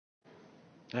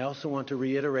I also want to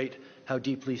reiterate how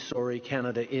deeply sorry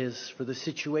Canada is for the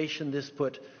situation this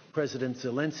put President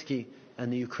Zelensky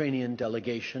and the Ukrainian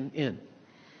delegation in.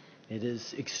 It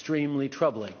is extremely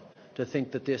troubling to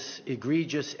think that this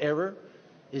egregious error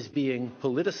is being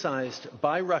politicized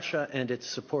by Russia and its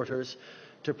supporters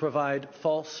to provide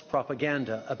false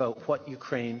propaganda about what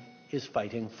Ukraine is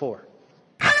fighting for.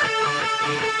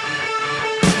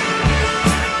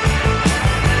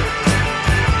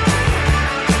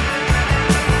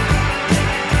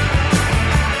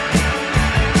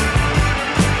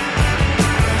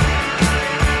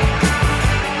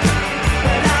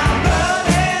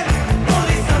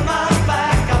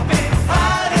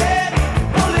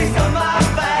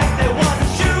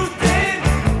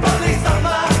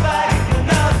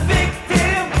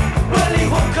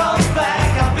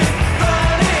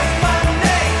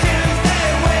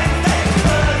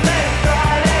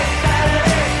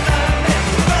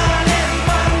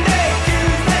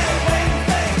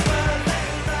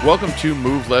 Welcome to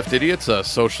Move Left Idiots, a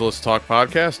socialist talk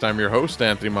podcast. I'm your host,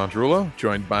 Anthony Mondrulo,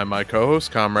 joined by my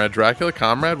co-host, Comrade Dracula.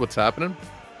 Comrade, what's happening?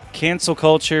 Cancel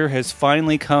culture has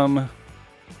finally come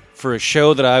for a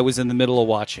show that I was in the middle of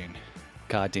watching.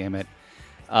 God damn it.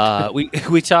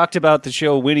 We talked about the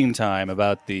show Winning Time,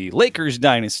 about the Lakers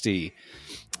dynasty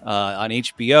on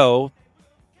HBO,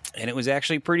 and it was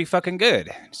actually pretty fucking good.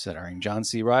 Starring John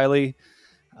C. Reilly.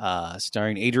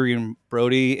 Starring Adrian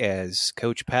Brody as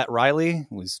Coach Pat Riley,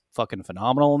 who was fucking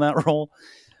phenomenal in that role.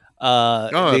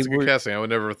 That's a good casting. I would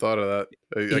never have thought of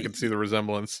that. I can see the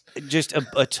resemblance. Just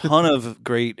a ton of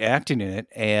great acting in it,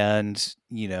 and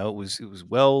you know, it was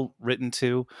well written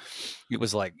too. It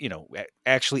was like, you know,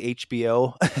 actually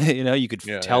HBO. You know, you could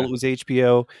tell it was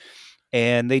HBO,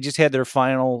 and they just had their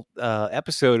final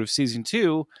episode of season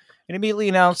 2, and immediately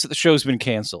announced that the show's been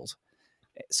canceled.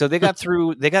 So they got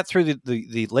through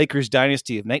the Lakers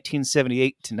dynasty of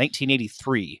 1978 to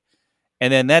 1983.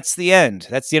 And then that's the end.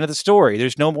 That's the end of the story.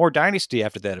 There's no more dynasty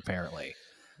after that, apparently.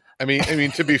 I mean,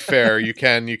 to be fair, you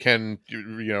can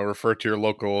refer to your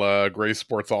local Gray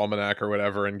Sports Almanac or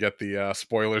whatever and get the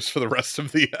spoilers for the rest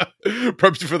of the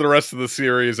for the rest of the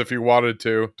series if you wanted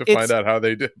to find out how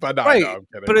they did. But no, right. No, I'm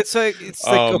kidding. But it's like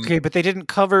okay, but they didn't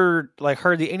cover like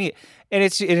hardly any, and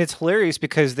it's hilarious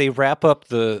because they wrap up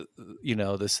the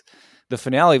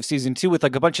finale of season 2 with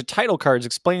like a bunch of title cards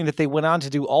explaining that they went on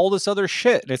to do all this other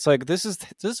shit, and it's like this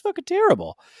is fucking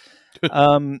terrible.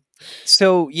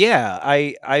 So yeah,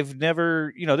 I've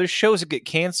never, there's shows that get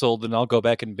canceled and I'll go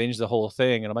back and binge the whole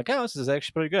thing and I'm like, oh, this is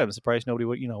actually pretty good. I'm surprised nobody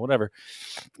would, whatever.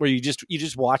 Where you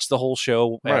just watch the whole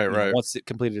show right. Once it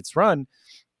completed its run.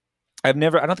 I don't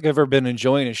think I've ever been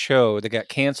enjoying a show that got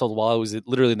canceled while I was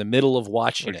literally in the middle of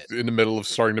watching it. In the middle of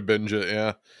starting to binge it,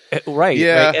 yeah. Right.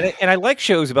 Yeah. Right. And I like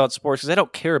shows about sports because I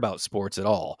don't care about sports at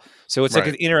all. So it's like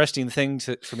an interesting thing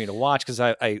for me to watch because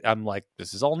I'm like,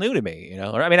 this is all new to me,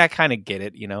 Or, I mean, I kind of get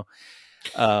it,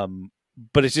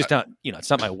 but it's just not, it's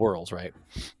not my world, right?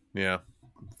 Yeah.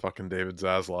 Fucking David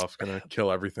Zaslav's gonna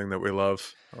kill everything that we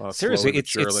love. Seriously,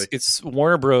 it's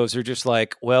Warner Bros. Are just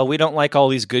like, well, we don't like all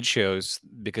these good shows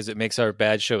because it makes our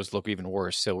bad shows look even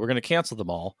worse, so we're gonna cancel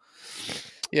them all.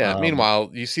 Yeah.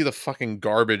 Meanwhile, you see the fucking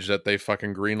garbage that they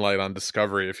fucking greenlight on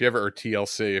Discovery. Or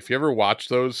TLC, if you ever watch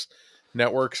those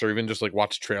networks or even just like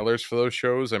watch trailers for those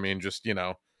shows, I mean, just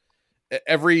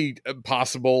every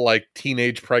possible like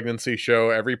teenage pregnancy show,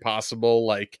 every possible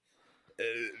like.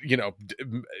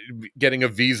 Getting a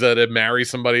visa to marry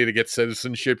somebody to get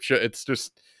citizenship. It's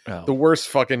just the worst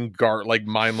fucking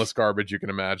mindless garbage you can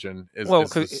imagine is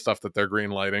the stuff that they're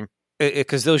greenlighting.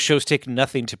 Because those shows take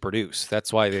nothing to produce.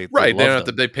 That's why they don't have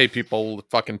to. They pay people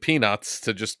fucking peanuts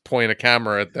to just point a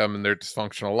camera at them and their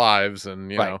dysfunctional lives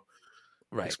and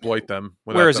exploit them.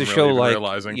 Whereas a show like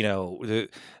realizing.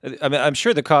 I'm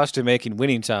sure the cost of making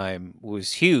Winning Time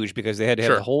was huge because they had to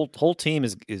have the whole team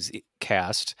is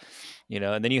cast.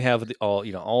 And then you have all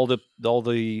the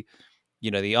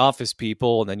the office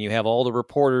people, and then you have all the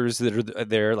reporters that are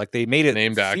there. Like they made it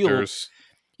named actors.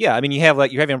 Yeah, I mean, you have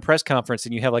like you're having a press conference,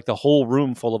 and you have like the whole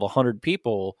room full of 100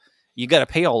 people. You got to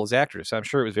pay all those actors. So I'm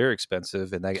sure it was very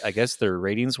expensive, and I guess their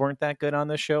ratings weren't that good on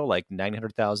this show, like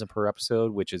 900,000 per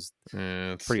episode, which is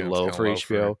pretty low for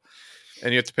HBO.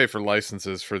 And you have to pay for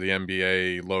licenses for the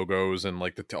NBA logos and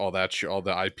like all the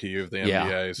IP of the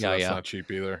NBA. So that's not cheap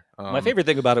either. My favorite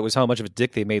thing about it was how much of a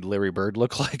dick they made Larry Bird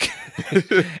look like,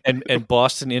 and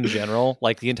Boston in general.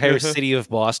 Like the entire city of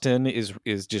Boston is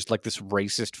just like this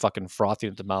racist fucking frothy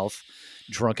at the mouth,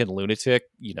 drunken lunatic.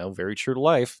 Very true to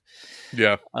life.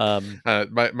 Yeah.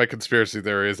 My conspiracy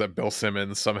theory is that Bill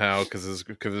Simmons somehow because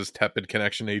his tepid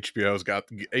connection to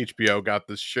HBO got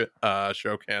this shit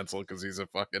show canceled because he's a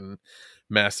fucking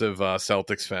massive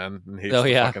Celtics fan and hates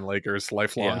the fucking Lakers,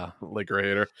 lifelong Laker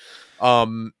hater.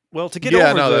 Well, to get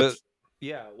over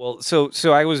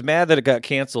so I was mad that it got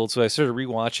canceled, so I started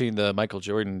rewatching the Michael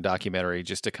Jordan documentary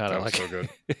just to kind of so good.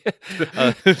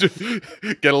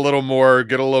 get a little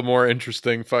more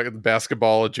interesting fucking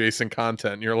basketball adjacent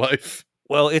content in your life.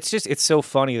 Well, it's so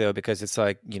funny though, because it's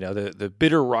like, the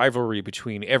bitter rivalry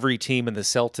between every team and the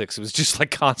Celtics was just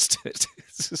like constant.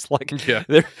 It's just like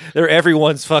they're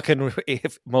everyone's fucking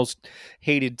most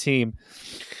hated team.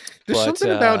 There's something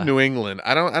about New England.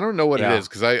 I don't know what it is,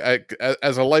 because I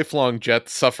as a lifelong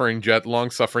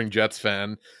long-suffering Jets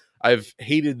fan, I've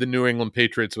hated the New England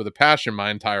Patriots with a passion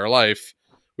my entire life,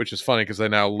 which is funny because I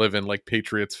now live in like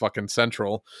Patriots fucking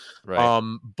Central. Right.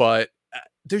 But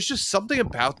there's just something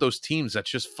about those teams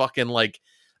that's just fucking like,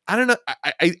 I don't know.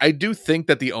 I do think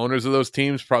that the owners of those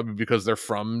teams, probably because they're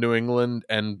from New England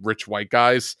and rich white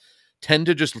guys, tend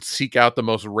to just seek out the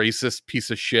most racist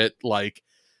piece of shit, like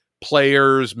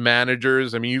players,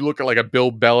 managers. I mean, you look at like a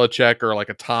Bill Belichick or like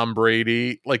a Tom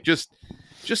Brady, like just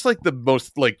like the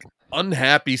most like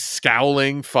unhappy,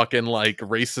 scowling, fucking like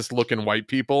racist looking white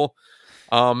people.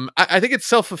 I think it's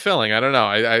self-fulfilling. I don't know.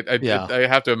 I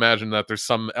have to imagine that there's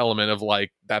some element of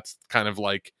like, that's kind of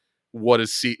like what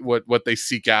they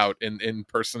seek out in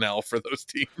personnel for those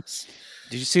teams.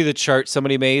 Did you see the chart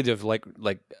somebody made of like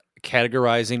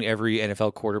categorizing every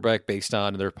NFL quarterback based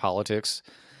on their politics?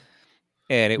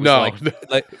 And it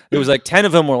was like 10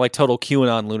 of them were like total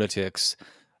QAnon lunatics.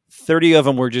 30 of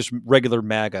them were just regular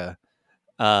MAGA.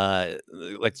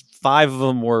 Like 5 of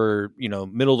them were,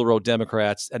 middle of the road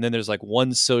Democrats, and then there's like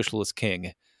one socialist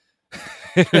king.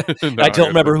 I don't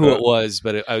remember who it was,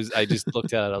 but I just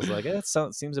looked at it. I was like, it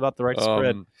seems about the right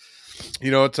spread.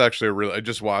 It's actually I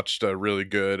just watched a really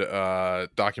good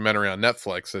documentary on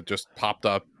Netflix that just popped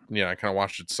up. I kind of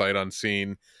watched it sight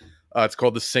unseen. It's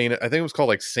called The Saint. I think it was called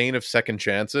like Saint of Second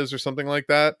Chances or something like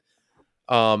that.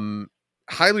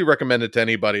 Highly recommend it to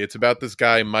anybody. It's about this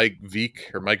guy, Mike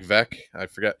Veeck. I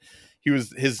forget.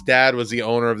 His dad was the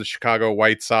owner of the Chicago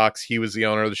White Sox. He was the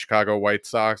owner of the Chicago White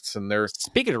Sox, and they're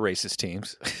speaking of racist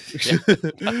teams.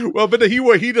 Well, but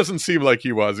he doesn't seem like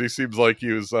he was. He seems like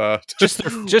he was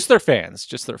just their fans.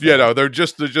 Yeah, no, they're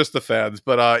just the fans.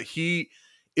 But he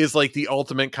is like the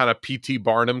ultimate kind of P.T.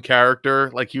 Barnum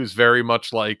character. Like he was very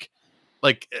much like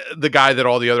the guy that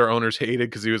all the other owners hated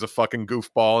because he was a fucking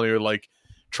goofball, and he would like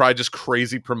try just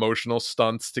crazy promotional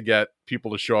stunts to get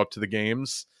people to show up to the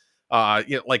games.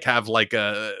 Like have like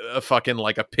a fucking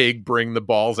like a pig bring the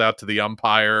balls out to the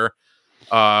umpire,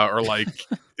 or like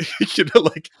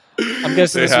like I'm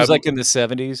guessing this was like in the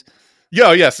 70s.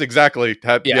 Yeah, yes, exactly.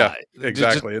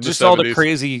 Exactly. Just all the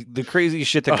crazy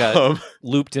shit that got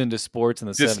looped into sports in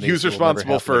the 70s. He was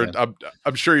responsible for.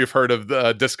 I'm sure you've heard of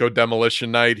the Disco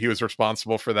Demolition Night. He was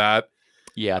responsible for that.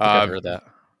 Yeah, I think I've heard that.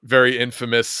 Very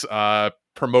infamous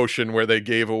promotion where they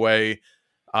gave away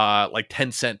like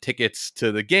 10-cent tickets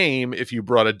to the game if you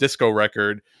brought a disco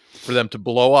record for them to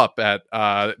blow up at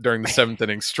during the 7th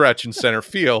inning stretch in center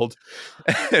field,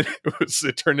 and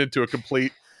it turned into a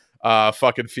complete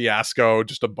fucking fiasco.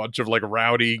 Just a bunch of like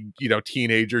rowdy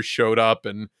teenagers showed up,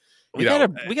 and we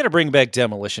gotta bring back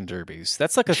demolition derbies.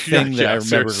 That's like a thing that I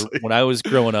remember when I was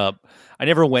growing up. I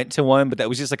never went to one, but that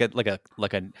was just like a it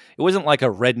wasn't like a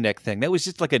redneck thing. That was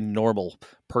just like a normal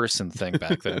person thing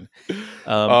back then.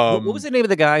 What was the name of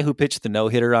the guy who pitched the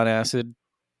no-hitter on acid?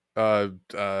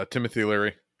 Timothy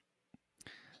Leary.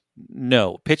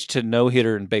 No, pitched to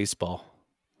no-hitter in baseball.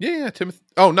 Yeah, Timothy.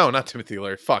 Oh no, not Timothy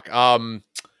Leary. Fuck.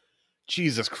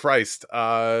 Jesus Christ.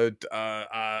 Doc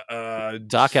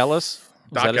Ellis.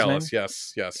 Doc Ellis.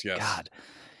 Yes. God.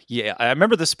 Yeah, I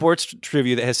remember the sports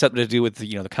trivia that has something to do with the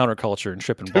counterculture and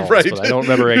tripping balls, right. But I don't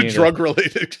remember any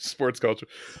drug-related sports culture.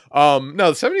 No,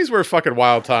 the 70s were a fucking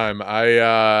wild time.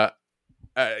 I'm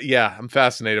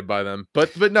fascinated by them.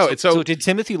 But no, so did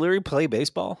Timothy Leary play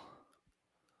baseball?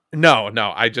 No.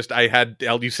 I had,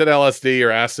 you said LSD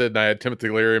or acid, and I had Timothy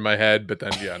Leary in my head. But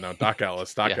then, Doc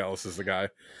Ellis. Ellis is the guy.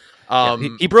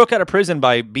 He broke out of prison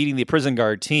by beating the prison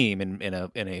guard team in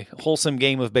a wholesome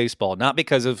game of baseball, not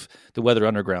because of the Weather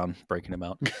Underground breaking him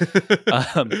out.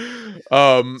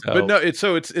 But no, it's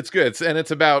good,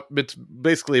 it's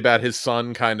basically about his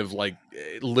son kind of like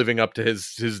living up to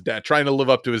his dad, trying to live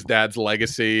up to his dad's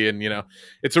legacy, and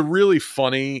it's a really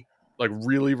funny, like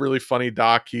really really funny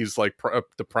doc. He's like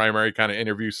the primary kind of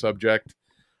interview subject.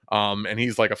 And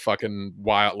he's like a fucking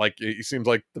wild, like he seems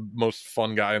like the most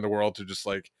fun guy in the world to just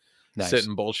like sit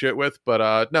and bullshit with.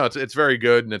 But no, it's very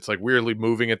good, and it's like weirdly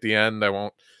moving at the end. I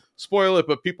won't spoil it,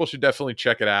 but people should definitely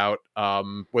check it out,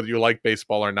 whether you like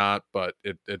baseball or not. But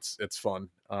it's fun.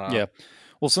 Yeah.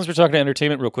 Well, since we're talking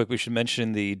entertainment real quick, we should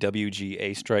mention the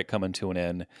WGA strike coming to an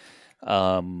end.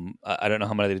 I don't know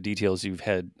how many of the details you've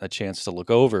had a chance to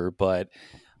look over, but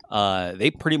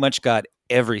they pretty much got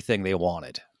everything they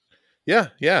wanted. Yeah.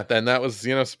 And that was,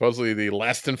 supposedly the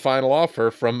last and final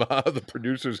offer from the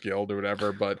Producers Guild or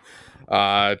whatever. But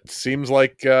it seems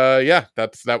like,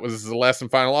 that was the last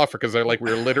and final offer, because they're like,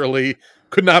 we literally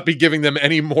could not be giving them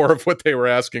any more of what they were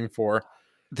asking for.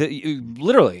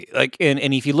 Literally, like, and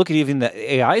if you look at even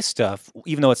the AI stuff,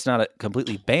 even though it's not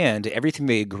completely banned, everything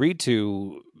they agreed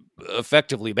to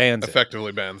effectively bans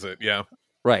it. Yeah.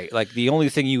 Right. Like, the only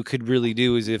thing you could really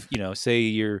do is if, say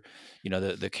you're,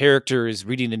 the character is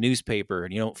reading a newspaper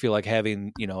and you don't feel like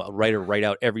having, a writer write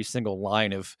out every single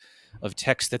line of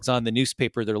text that's on the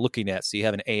newspaper they're looking at. So you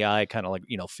have an AI kind of like,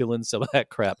 fill in some of that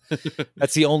crap.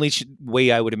 That's the only way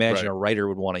I would imagine a writer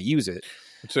would want to use it.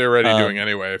 Which they're already doing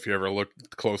anyway. If you ever look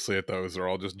closely at those, they're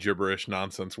all just gibberish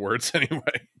nonsense words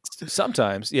anyway.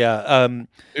 Sometimes. Yeah.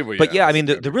 But yeah, I mean,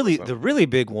 the really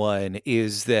big one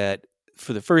is that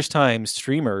for the first time,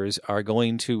 streamers are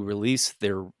going to release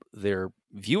their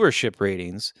viewership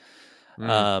ratings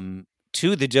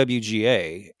to the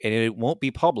WGA, and it won't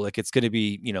be public. It's going to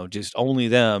be, just only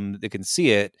them that can see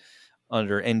it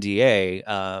under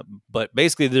NDA. But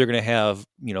basically, they're going to have,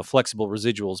 flexible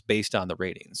residuals based on the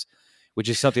ratings, which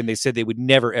is something they said they would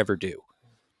never ever do.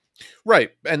 Right,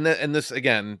 and this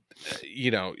again,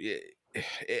 and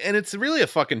it's really a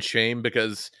fucking shame,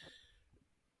 because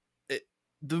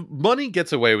the money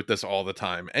gets away with this all the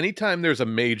time. Anytime there's a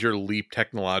major leap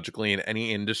technologically in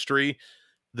any industry,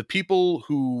 the people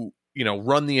who,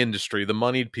 run the industry, the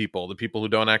moneyed people, the people who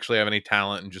don't actually have any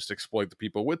talent and just exploit the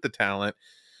people with the talent,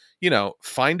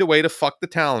 find a way to fuck the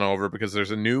talent over, because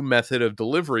there's a new method of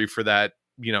delivery for that,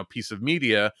 piece of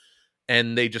media,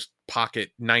 and they just pocket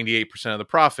 98% of the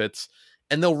profits.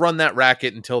 And they'll run that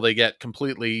racket until they get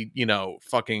completely,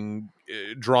 fucking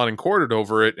drawn and quartered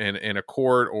over it in a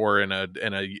court or in a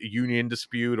union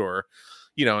dispute, or,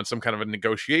 in some kind of a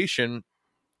negotiation.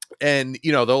 And,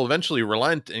 they'll eventually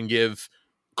relent and give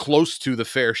close to the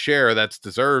fair share that's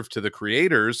deserved to the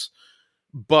creators.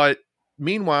 But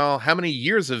meanwhile, how many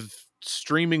years have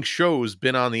streaming shows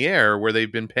been on the air where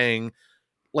they've been paying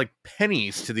like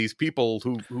pennies to these people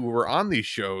who were on these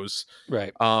shows?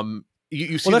 Right.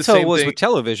 You see, that's how it was with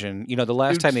television. The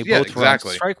last time they both were on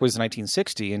strike was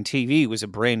 1960, and TV was a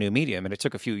brand new medium, and it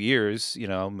took a few years.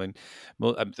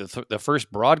 The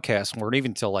first broadcasts weren't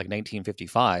even until like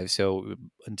 1955. So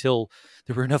until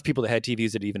there were enough people that had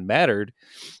TVs that even mattered,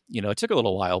 it took a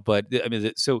little while. But I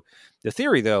mean, so the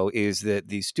theory though is that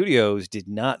the studios did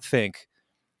not think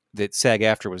that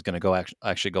SAG-AFTRA was going to go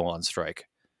actually go on strike.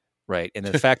 Right. And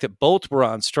the fact that both were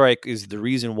on strike is the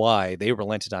reason why they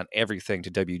relented on everything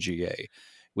to WGA,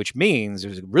 which means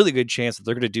there's a really good chance that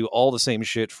they're going to do all the same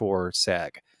shit for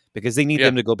SAG, because they need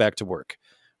them to go back to work.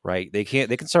 Right. They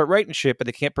can start writing shit, but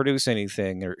they can't produce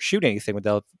anything or shoot anything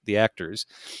without the actors.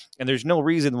 And there's no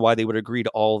reason why they would agree to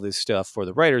all this stuff for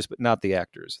the writers, but not the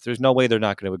actors. There's no way they're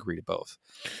not going to agree to both.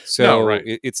 So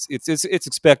it's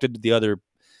expected the other,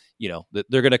 that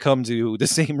they're going to come to the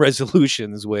same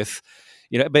resolutions with.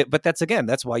 But that's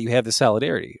why you have the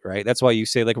solidarity, right? That's why you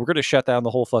say, like, we're going to shut down the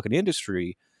whole fucking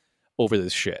industry over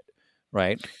this shit,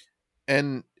 right?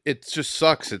 And it just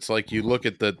sucks. It's like you look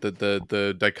at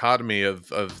the dichotomy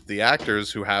of the actors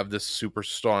who have this super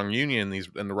strong union,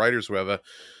 and the writers who have a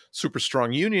super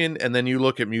strong union, and then you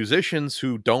look at musicians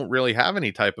who don't really have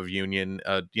any type of union,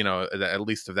 at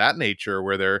least of that nature,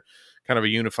 where they're kind of a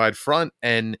unified front.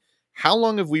 And how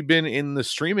long have we been in the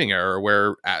streaming era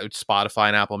where Spotify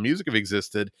and Apple Music have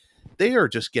existed? They are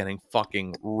just getting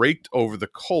fucking raked over the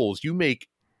coals. You make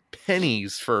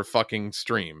pennies for a fucking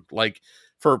stream. Like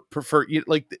for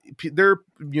like they're,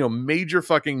 major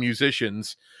fucking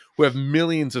musicians who have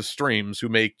millions of streams who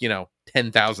make,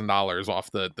 $10,000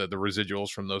 off the residuals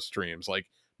from those streams, like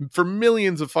for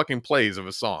millions of fucking plays of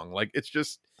a song. Like, it's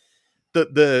just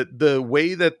the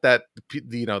way that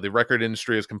the record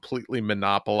industry has completely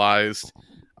monopolized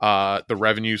the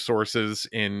revenue sources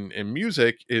in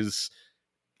music is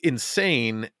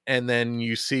insane. And then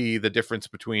you see the difference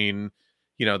between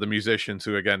the musicians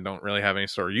who, again, don't really have any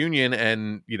sort of union,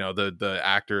 and the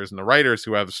actors and the writers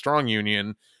who have a strong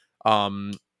union,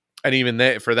 and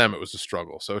even for them it was a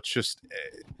struggle. So it's just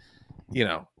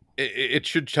it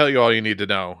should tell you all you need to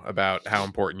know about how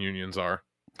important unions are.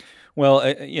 Well,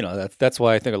 that's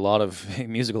why I think a lot of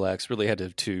musical acts really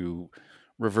had to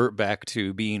revert back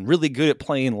to being really good at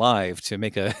playing live to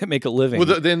make a living.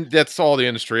 Well, then that's all the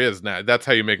industry is now. That's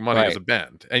how you make money as a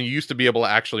band. And you used to be able to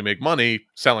actually make money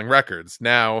selling records.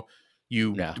 Now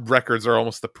records are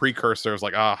almost the precursors.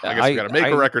 Like, I guess we got to make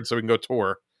a record so we can go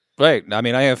tour. Right. I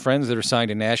mean, I have friends that are signed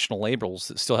to national labels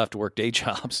that still have to work day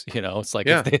jobs. It's like,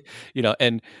 if they,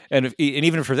 and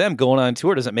even for them, going on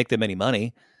tour doesn't make them any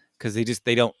money because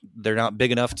they're not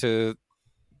big enough to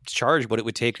charge what it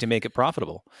would take to make it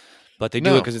profitable. But they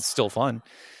do it because it's still fun.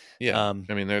 Yeah.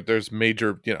 I mean, there's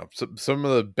major, some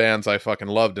of the bands I fucking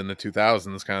loved in the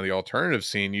 2000s, kind of the alternative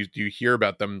scene. You hear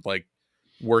about them like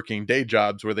working day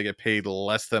jobs where they get paid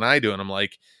less than I do. And I'm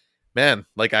like, man,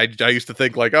 like I used to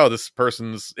think like, oh, this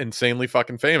person's insanely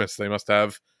fucking famous. They must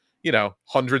have,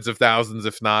 hundreds of thousands,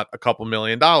 if not a couple $1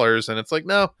 million. And it's like,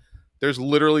 no, there's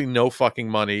literally no fucking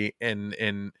money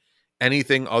in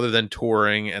anything other than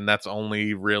touring. And that's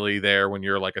only really there when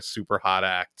you're like a super hot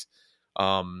act.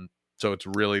 So it's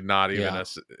really not even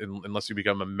unless you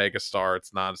become a mega star,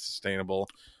 it's not a sustainable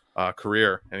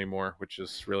career anymore, which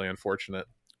is really unfortunate.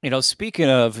 Speaking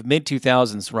of mid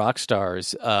 2000s rock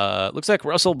stars, looks like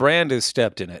Russell Brand has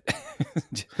stepped in it.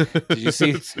 Did you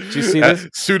see this?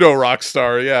 Pseudo rock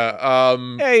star, yeah.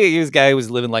 Hey, this guy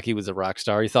was living like he was a rock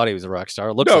star. He thought he was a rock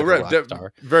star. Looks like a rock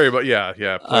star. Very, but yeah.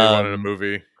 Played one in a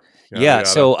movie.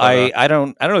 So I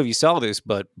don't know if you saw this,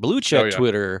 but Blue Check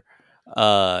Twitter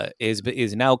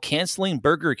is now canceling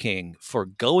Burger King for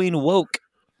going woke.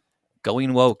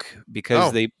 Going woke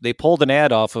because they pulled an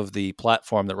ad off of the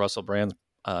platform that Russell Brand's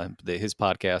his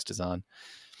podcast is on.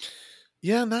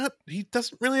 Yeah, he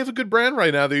doesn't really have a good brand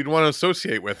right now that you'd want to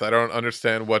associate with. I don't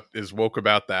understand what is woke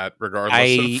about that.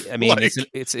 Regardless, I mean,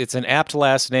 it's an apt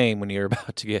last name when you're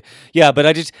about to get. Yeah, but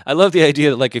I love the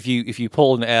idea that like if you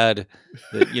pull an ad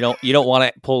that you don't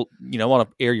want to pull, want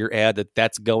to air your ad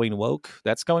that's going woke.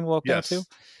 That's going woke. Yes. Too.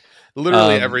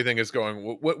 Literally everything is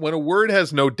going. When a word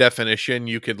has no definition,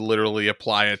 you could literally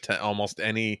apply it to almost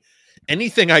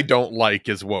anything I don't like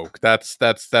is woke. That's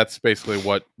basically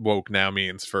what woke now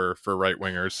means for right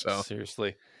wingers. So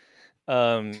seriously,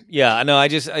 I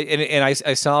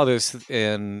saw this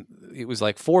and it was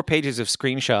like 4 pages of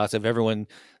screenshots of everyone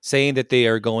saying that they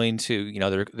are going to,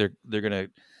 they're going to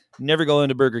never go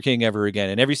into Burger King ever again,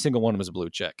 and every single one was a blue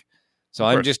check. So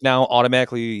I'm just now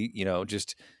automatically,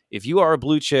 just if you are a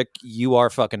blue check, you are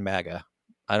fucking MAGA.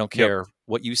 I don't care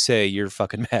what you say. You're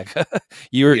fucking MAGA.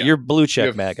 You're blue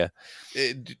check MAGA.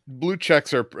 Blue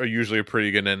checks are usually a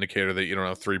pretty good indicator that you don't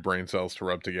have 3 brain cells to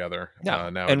rub together.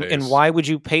 Nowadays. And why would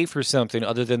you pay for something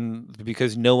other than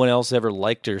because no one else ever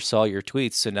liked or saw your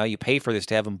tweets? So now you pay for this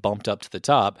to have them bumped up to the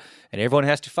top, and everyone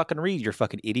has to fucking read your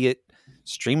fucking idiot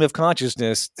stream of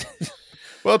consciousness.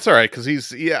 Well, it's all right because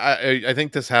I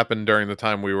think this happened during the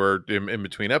time we were in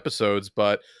between episodes,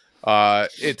 but.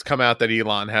 It's come out that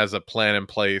Elon has a plan in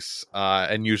place,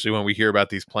 and usually when we hear about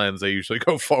these plans, they usually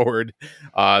go forward.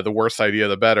 The worse idea,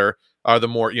 the better. The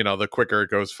more, the quicker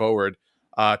it goes forward.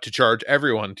 To charge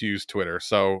everyone to use Twitter,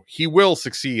 so he will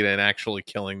succeed in actually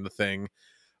killing the thing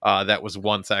that was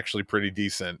once actually pretty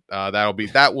decent.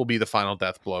 That will be the final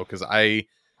death blow because I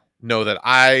know that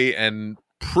I and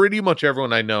pretty much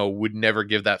everyone I know would never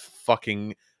give that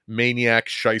fucking maniac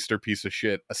shyster piece of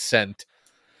shit a cent.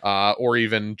 Or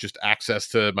even just access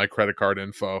to my credit card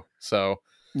info. So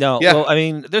well, I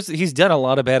mean, he's done a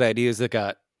lot of bad ideas that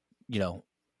got,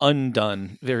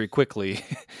 undone very quickly,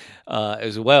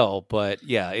 as well. But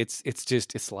yeah, it's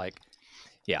like,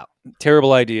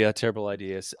 terrible idea.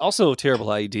 Also,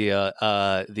 terrible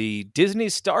idea. The Disney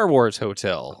Star Wars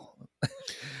hotel.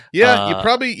 Yeah,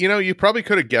 you probably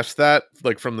could have guessed that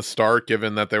like from the start,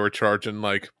 given that they were charging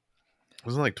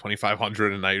wasn't like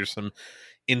 $2,500 a night or some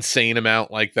insane amount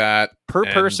like that per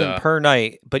person per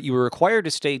night, but you were required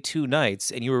to stay 2 nights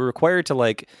and you were required to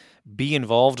like be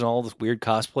involved in all this weird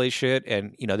cosplay shit.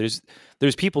 And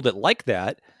there's people that like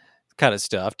that kind of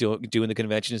stuff, doing the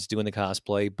conventions, doing the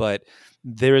cosplay, but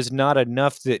there is not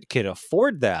enough that can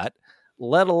afford that,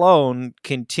 let alone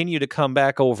continue to come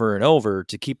back over and over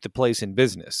to keep the place in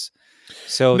business.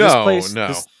 So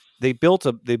they built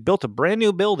a brand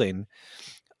new building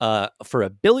for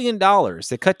 $1 billion.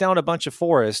 They cut down a bunch of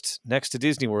forests next to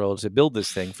Disney World to build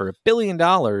this thing for $1 billion,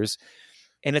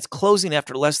 and it's closing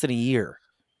after less than a year.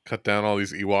 Cut down all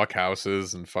these Ewok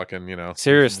houses and fucking,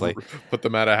 seriously put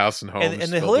them out of house and home. And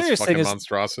the hilarious thing is,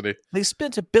 monstrosity. They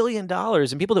spent $1 billion,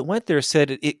 and people that went there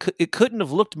said it couldn't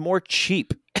have looked more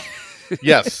cheap.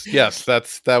 yes,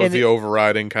 that was the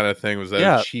overriding kind of thing. Was that it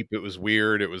was cheap? It was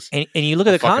weird. It was, and you look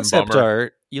at the concept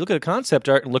art. you look at the concept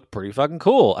art and look pretty fucking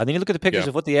cool. And then you look at the pictures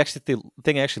of what the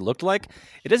thing actually looked like.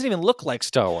 It doesn't even look like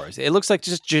Star Wars. It looks like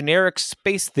just generic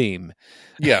space theme.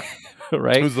 Yeah.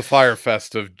 Right? It was the Fire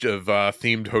Fest of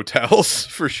themed hotels,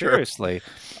 for sure. Seriously.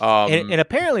 And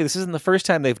apparently this isn't the first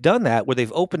time they've done that, where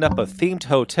they've opened up a themed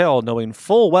hotel knowing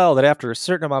full well that after a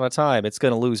certain amount of time it's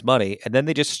going to lose money, and then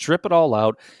they just strip it all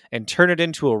out and turn it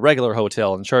into a regular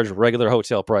hotel and charge regular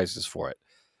hotel prices for it.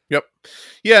 Yep.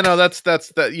 Yeah, no, that's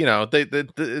that, you know,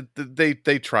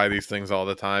 they try these things all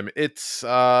the time.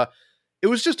 It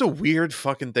was just a weird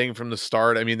fucking thing from the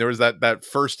start. I mean, there was that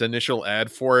first initial ad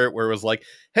for it where it was like,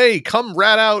 "Hey, come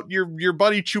rat out your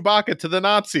buddy Chewbacca to the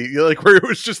Nazi." You know, like, where it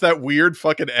was just that weird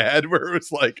fucking ad where it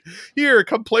was like, "Here,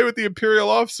 come play with the Imperial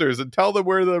officers and tell them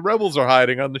where the rebels are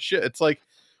hiding on the shit." It's like,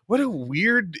 what a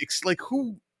weird, like,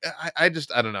 who? I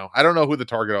don't know. I don't know who the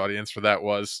target audience for that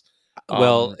was.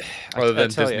 Well, other than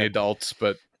Disney adults,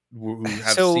 but who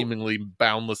have seemingly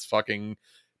boundless fucking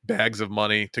bags of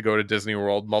money to go to Disney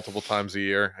World multiple times a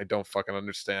year. I don't fucking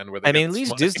understand where they I mean, at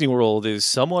least Disney World is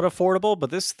somewhat affordable,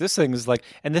 but this thing is like,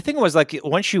 and the thing was like,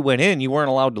 once you went in, you weren't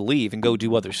allowed to leave and go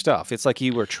do other stuff. It's like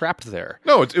you were trapped there.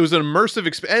 No, it was an immersive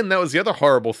experience. And that was the other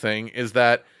horrible thing, is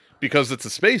that because it's a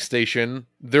space station,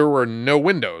 there were no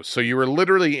windows. So you were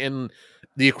literally in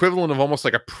the equivalent of almost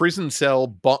like a prison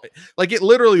cell. Like, it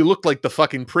literally looked like the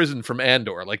fucking prison from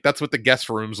Andor. Like, that's what the guest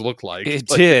rooms looked like. It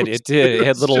like, did. It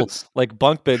had little like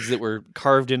bunk beds that were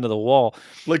carved into the wall.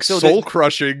 Like, so soul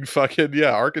crushing fucking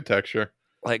architecture.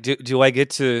 Like, do I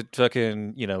get to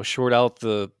fucking, short out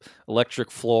the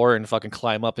electric floor and fucking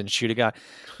climb up and shoot a guy?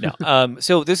 No.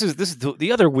 So this is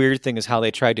the other weird thing is how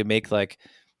they tried to make like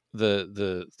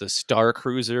the Star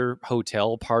Cruiser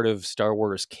hotel part of Star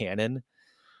Wars canon.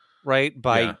 Right,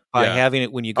 by having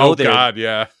it when you go there. Oh God,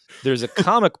 yeah. There's a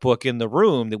comic book in the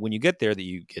room that when you get there that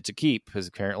you get to keep, because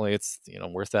apparently it's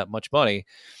worth that much money.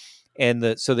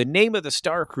 And so the name of the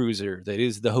Star Cruiser that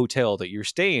is the hotel that you're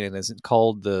staying in is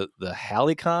called the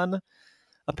Halicon,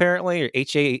 apparently, or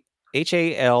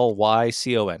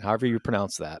Hallycon, however you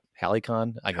pronounce that.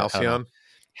 Halicon,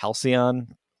 Halcyon.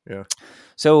 Yeah.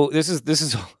 So this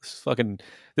is fucking.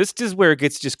 This is where it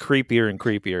gets just creepier and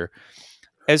creepier.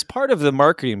 As part of the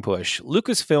marketing push,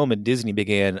 Lucasfilm and Disney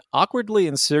began awkwardly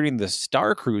inserting the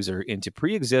Star Cruiser into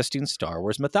pre-existing Star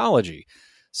Wars mythology,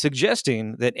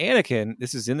 suggesting that Anakin,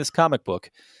 this is in this comic book,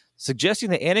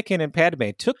 suggesting that Anakin and Padme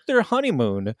took their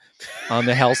honeymoon on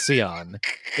the Halcyon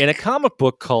in a comic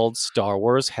book called Star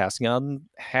Wars Halicon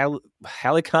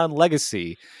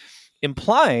Legacy,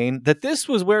 implying that this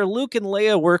was where Luke and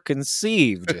Leia were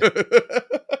conceived.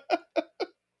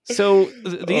 So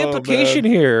the implication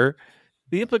here...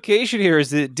 The implication here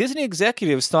is that Disney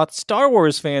executives thought Star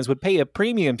Wars fans would pay a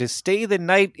premium to stay the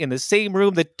night in the same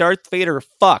room that Darth Vader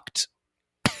fucked.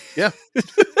 Yeah.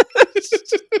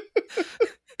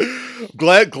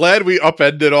 Glad we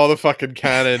upended all the fucking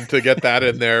canon to get that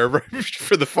in there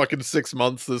for the fucking 6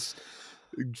 months this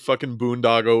fucking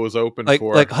boondoggle was open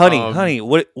for. Like, honey,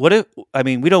 what if, I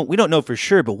mean, we don't know for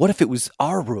sure, but what if it was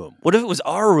our room? What if it was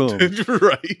our room?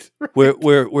 right. Where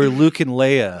Luke and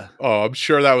Leia. Oh, I'm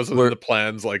sure that was in the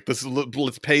plans. Like,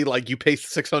 let's pay, like, you pay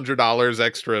 $600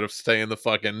 extra to stay in the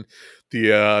fucking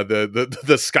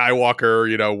the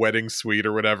Skywalker, wedding suite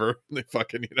or whatever. They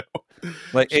fucking,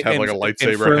 like, just have like a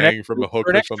lightsaber hanging from a hook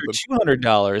or something.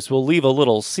 $200, we'll leave a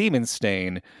little semen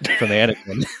stain from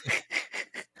Anakin.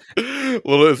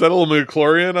 Well, is that a little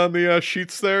midichlorian on the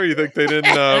sheets there? You think they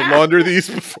didn't launder these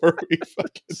before we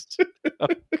fucking...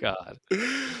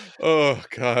 Oh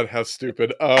God, how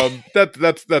stupid.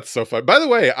 That's so fun. By the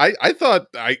way, I thought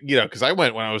because I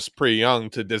went when I was pretty young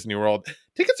to Disney World.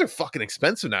 Tickets are fucking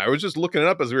expensive now. I was just looking it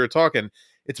up as we were talking.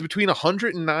 It's between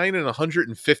 $109 and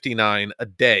 $159 a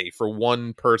day for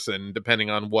one person, depending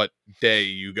on what day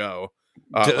you go.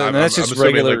 That's just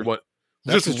regular.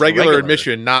 Just regular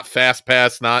admission, not fast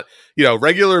pass, not,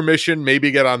 regular admission, maybe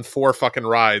get on 4 fucking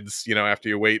rides, after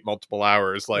you wait multiple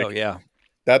hours. Like, oh yeah,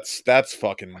 that's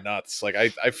fucking nuts. Like,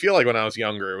 I feel like when I was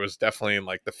younger, it was definitely in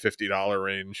like the $50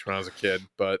 range when I was a kid.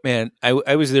 But man,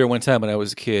 I was there one time when I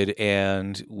was a kid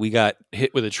and we got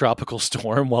hit with a tropical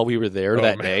storm while we were there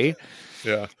day.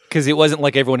 Yeah. Because it wasn't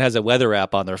like everyone has a weather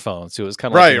app on their phone. So it was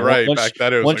kind of right. Back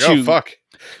then it was like, oh, fuck.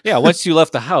 Yeah, once you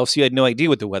left the house, you had no idea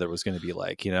what the weather was going to be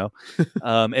like,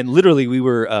 and literally we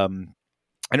were, I don't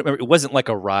remember, it wasn't like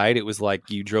a ride. It was like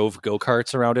you drove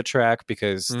go-karts around a track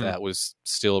because that was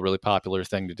still a really popular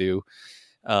thing to do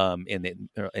in the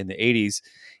 80s.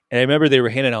 And I remember they were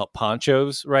handing out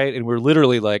ponchos, right? And we're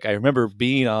literally like, I remember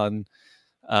being on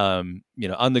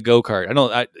the go-kart. I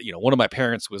know, one of my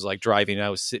parents was like driving and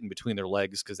I was sitting between their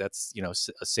legs because that's,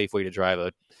 a safe way to drive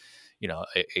a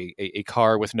a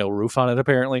car with no roof on it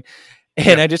apparently.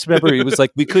 And I just remember it was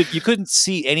like you couldn't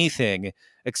see anything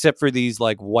except for these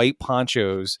like white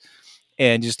ponchos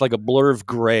and just like a blur of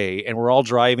gray, and we're all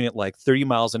driving at like 30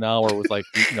 miles an hour with like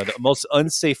the most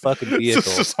unsafe fucking vehicle.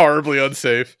 It's just horribly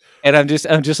unsafe. And I'm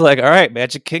just like, all right,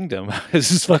 Magic Kingdom, this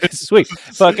is fucking sweet,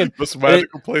 fucking most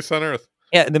magical place on earth.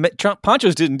 Yeah, and the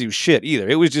ponchos didn't do shit either.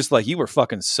 It was just like you were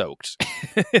fucking soaked.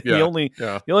 The only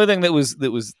thing that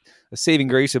was a saving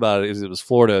grace about it is it was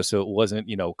Florida, so it wasn't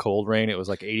cold rain. It was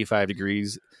like 85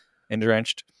 degrees and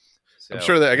drenched. So, I'm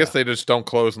sure that I guess they just don't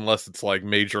close unless it's like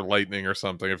major lightning or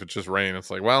something. If it's just rain,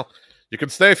 it's like, well, you can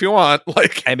stay if you want.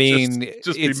 Like, I mean,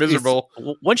 just be miserable.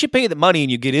 Once you pay the money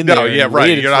and you get in there. Yeah,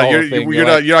 right. You're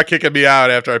not kicking me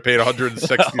out after I paid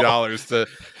 $160 to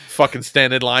fucking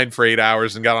stand in line for 8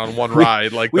 hours and got on one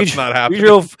ride. Like, that's not happening.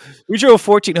 We drove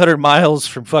 1,400 miles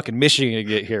from fucking Michigan to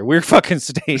get here. We're fucking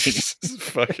staying.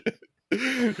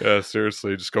 Yeah,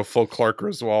 seriously, just go full Clark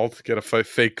Griswold, get a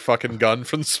fake fucking gun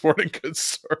from the sporting goods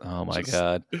store. Oh my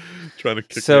god, trying to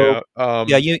kick me out.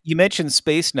 You mentioned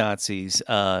space Nazis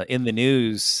in the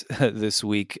news this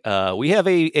week. We have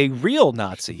a real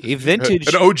Nazi, a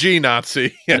vintage, an OG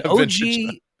Nazi, an OG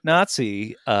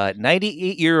Nazi,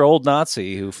 98-year-old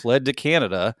Nazi who fled to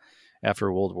Canada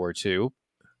after World War II.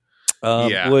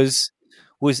 Was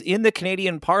in the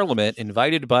Canadian Parliament,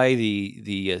 invited by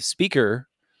the Speaker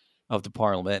of the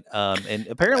Parliament, and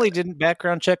apparently didn't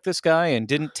background check this guy and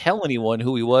didn't tell anyone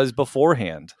who he was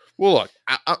beforehand. Well, look,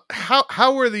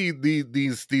 how were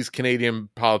these Canadian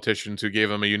politicians who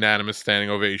gave him a unanimous standing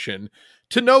ovation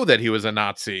to know that he was a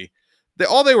Nazi?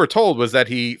 All they were told was that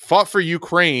he fought for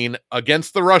Ukraine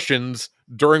against the Russians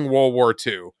during World War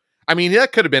II. I mean,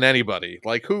 that could have been anybody.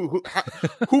 Like who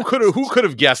could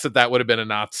have guessed that would have been a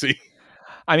Nazi?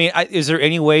 I mean, is there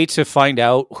any way to find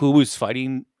out who was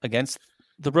fighting against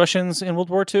the Russians in World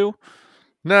War II?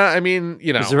 No, I mean,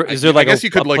 is there like I guess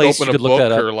you could like open a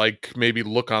book or like maybe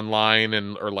look online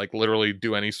or like literally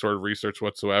do any sort of research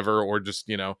whatsoever, or just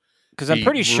because I'm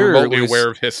pretty sure remotely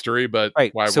aware of history, but right.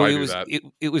 why do that?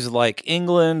 It was like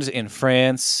England and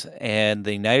France and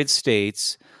the United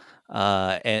States,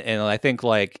 and I think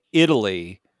like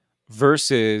Italy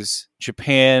versus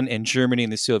Japan and Germany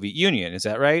and the Soviet Union. Is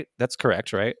that right? That's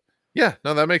correct, right? Yeah,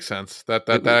 no, that makes sense. That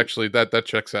actually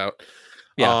checks out.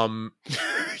 Yeah.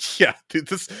 Yeah, dude,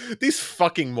 these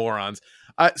fucking morons.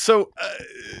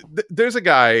 There's a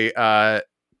guy,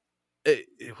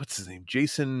 what's his name?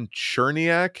 Jason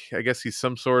Cherniak. I guess he's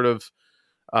some sort of,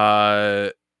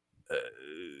 I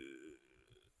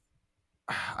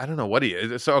don't know what he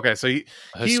is. So, okay. So he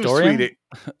was tweeting.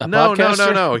 No.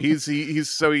 He's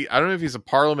I don't know if he's a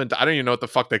parliament. I don't even know what the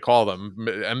fuck they call them.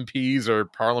 MPs or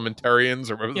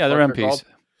parliamentarians or whatever. Yeah, they're MPs.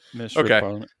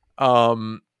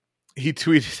 Okay. He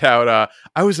tweeted out,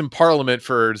 I was in Parliament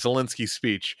for Zelensky's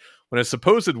speech. When a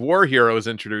supposed war hero was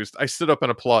introduced, I stood up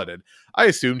and applauded. I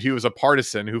assumed he was a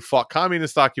partisan who fought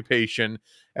communist occupation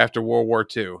after World War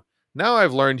II. Now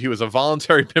I've learned he was a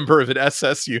voluntary member of an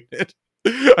SS unit.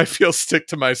 I feel sick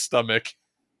to my stomach.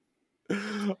 He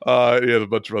had a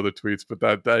bunch of other tweets, but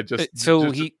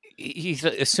he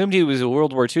assumed he was a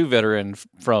World War II veteran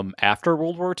from after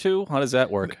World War II? How does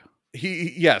that work?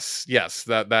 Yes,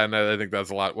 that and I think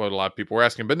that's what a lot of people were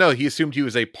asking. But no, he assumed he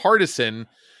was a partisan.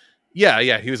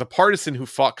 Yeah, he was a partisan who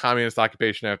fought communist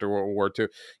occupation after World War II.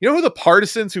 You know who the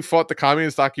partisans who fought the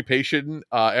communist occupation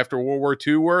after World War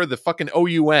II were? The fucking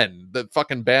OUN, the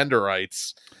fucking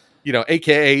Banderites.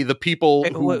 AKA the people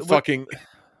who fucking.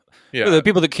 Yeah, the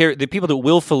people that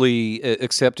willfully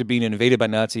accepted being invaded by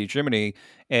Nazi Germany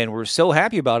and were so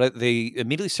happy about it, they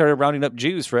immediately started rounding up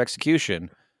Jews for execution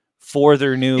for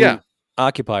their new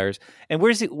occupiers. And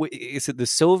where's it? Is it the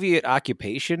Soviet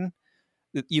occupation?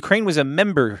 Ukraine was a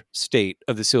member state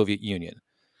of the Soviet Union.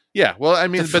 Yeah, well, I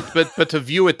mean, but to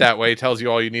view it that way tells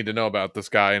you all you need to know about this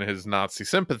guy and his Nazi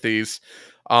sympathies.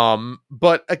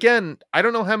 But again, I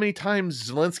don't know how many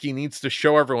times Zelensky needs to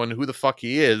show everyone who the fuck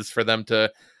he is for them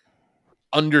to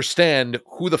understand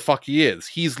who the fuck he is.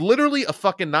 He's literally a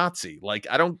fucking Nazi. Like,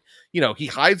 he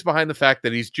hides behind the fact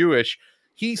that he's Jewish.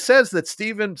 He says that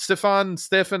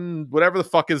Stefan, whatever the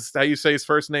fuck is how you say his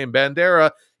first name,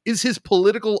 Bandera, is his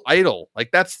political idol.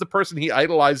 Like, that's the person he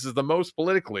idolizes the most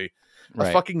politically.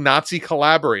 A fucking Nazi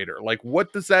collaborator. Like,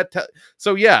 what does that tell?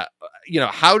 So yeah,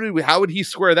 how would he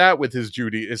square that with his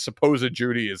supposed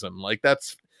Judaism? Like,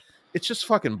 it's just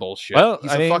fucking bullshit. Well,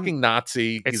 he's a fucking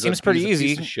Nazi. It seems pretty easy.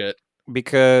 Piece of shit.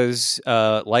 Because,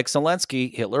 like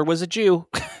Zelensky, Hitler was a Jew.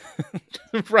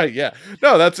 Right? Yeah.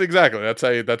 No, that's how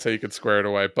you could square it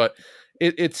away. But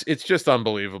it's just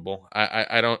unbelievable.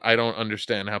 I don't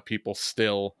understand how people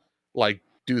still like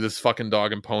do this fucking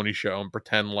dog and pony show and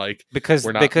pretend like because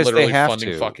we're not literally they have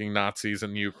funding to. fucking Nazis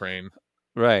in Ukraine.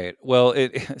 Right. Well,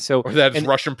 or that's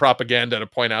Russian propaganda to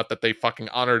point out that they fucking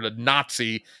honored a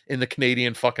Nazi in the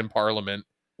Canadian fucking parliament.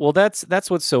 Well, that's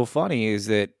what's so funny is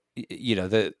that, you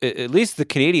know, at least the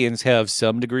Canadians have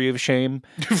some degree of shame,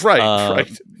 right?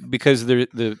 Because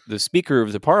the Speaker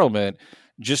of the Parliament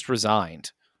just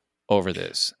resigned over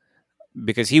this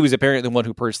because he was apparently the one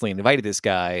who personally invited this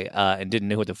guy and didn't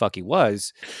know what the fuck he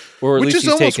was, or at which least is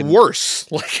he's almost taken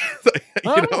worse. Like,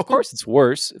 you know? Of course it's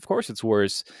worse. Of course it's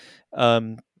worse.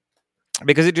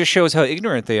 Because it just shows how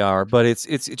ignorant they are. But it's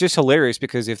just hilarious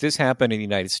because if this happened in the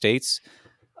United States,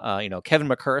 you know, Kevin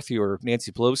McCarthy or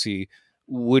Nancy Pelosi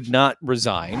would not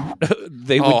resign.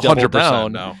 They would double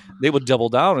down. No. They would double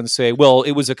down and say, "Well,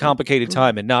 it was a complicated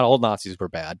time, and not all Nazis were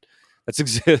bad."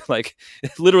 That's like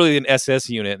literally an SS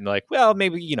unit, and like, well,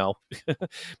 maybe you know,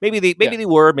 maybe they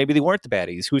were, maybe they weren't the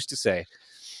baddies. Who's to say?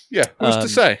 Yeah, who's to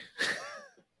say?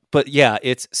 But yeah,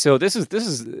 it's so this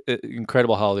is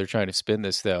incredible how they're trying to spin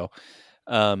this though.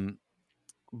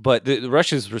 But the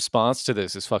Russia's response to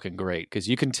this is fucking great because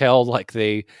you can tell like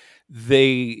they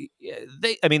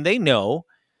I mean they know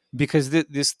because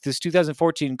this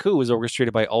 2014 coup was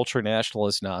orchestrated by ultra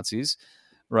nationalist Nazis,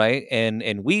 right?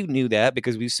 And we knew that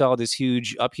because we saw this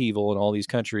huge upheaval in all these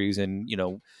countries, and you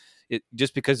know, it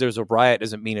just because there's a riot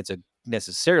doesn't mean it's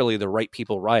necessarily the right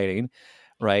people rioting.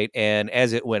 Right. And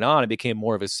as it went on, it became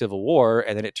more of a civil war.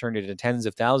 And then it turned into tens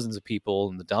of thousands of people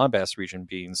in the Donbass region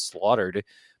being slaughtered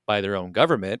by their own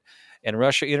government and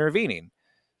Russia intervening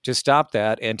to stop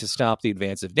that and to stop the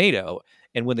advance of NATO.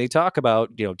 And when they talk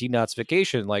about, you know,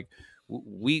 denazification, like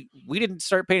we didn't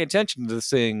start paying attention to this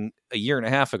thing a year and a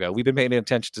half ago. We've been paying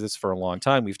attention to this for a long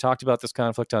time. We've talked about this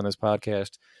conflict on this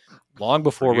podcast long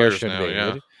before Russia invaded.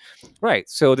 Yeah. Right.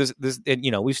 So this, and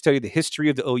you know, we've studied the history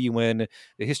of the OUN,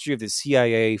 the history of the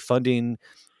CIA funding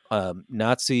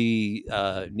Nazi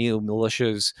neo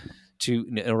militias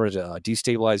in order to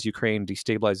destabilize Ukraine,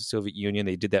 destabilize the Soviet Union.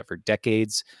 They did that for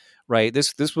decades. Right.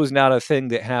 This was not a thing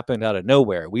that happened out of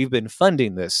nowhere. We've been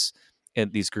funding this in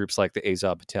these groups like the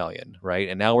Azov Battalion. Right.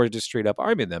 And now we're just straight up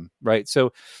arming them. Right.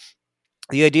 So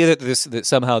the idea that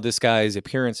somehow this guy's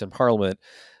appearance in Parliament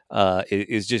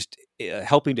is just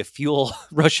helping to fuel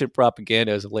Russian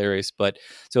propaganda is hilarious. But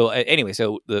so anyway,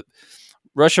 so the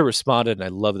Russia responded, and I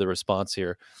love the response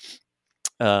here.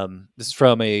 This is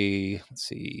from let's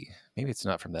see, maybe it's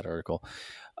not from that article.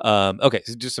 Okay,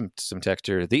 so just some text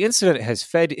here. The incident has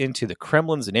fed into the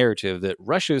Kremlin's narrative that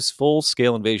Russia's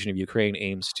full-scale invasion of Ukraine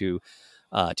aims to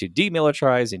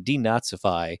demilitarize and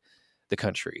denazify the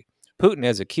country. Putin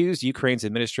has accused Ukraine's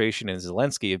administration and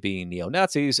Zelensky of being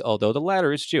neo-Nazis, although the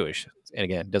latter is Jewish. And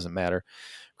again, it doesn't matter.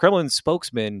 Kremlin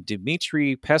spokesman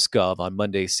Dmitry Peskov on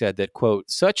Monday said that, quote,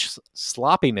 such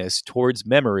sloppiness towards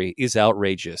memory is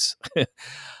outrageous.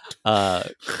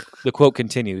 The quote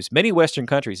continues, many Western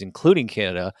countries, including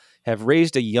Canada, have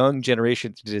raised a young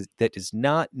generation that does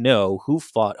not know who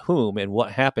fought whom and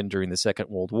what happened during the Second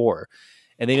World War.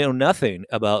 And they know nothing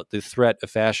about the threat of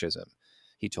fascism,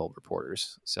 he told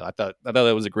reporters. So I thought that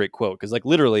was a great quote because, like,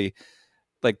 literally,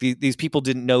 like these people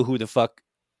didn't know who the fuck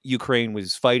Ukraine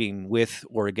was fighting with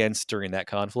or against during that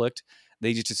conflict.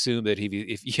 They just assumed that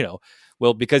if you know,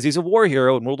 well, because he's a war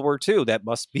hero in World War II, that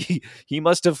must be he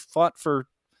must have fought for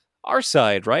our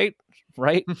side, right,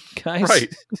 guys,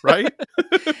 right.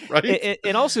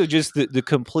 And also just the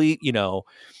complete,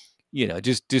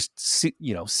 just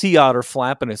sea otter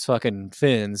flapping his fucking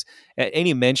fins at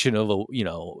any mention of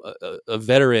a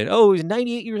veteran. Oh, he's a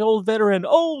 98-year-old veteran.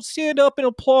 Oh, stand up and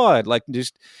applaud. Like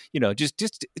just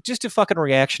a fucking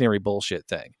reactionary bullshit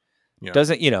thing. Yeah.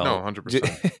 Doesn't, No,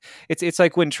 100%. It's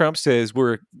like when Trump says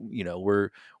we're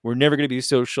never going to be a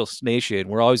socialist nation.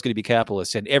 We're always going to be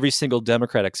capitalist. And every single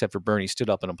Democrat except for Bernie stood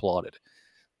up and applauded.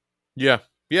 Yeah.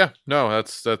 No,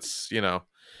 that's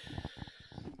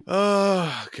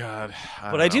oh God.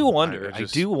 I do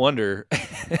wonder,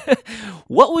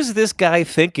 what was this guy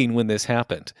thinking when this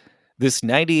happened? This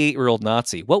 98-year-old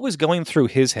Nazi, what was going through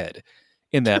his head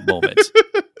in that moment?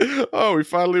 Oh, we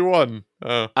finally won.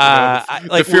 The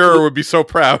Fuhrer would be so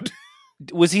proud.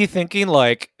 Was he thinking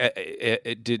like,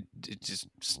 did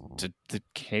the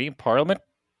Canadian Parliament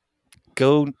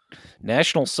go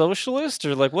National Socialist,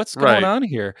 or like what's going on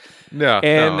here? Yeah,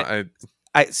 and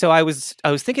I was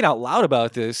thinking out loud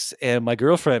about this, and my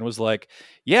girlfriend was like,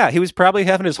 "Yeah, he was probably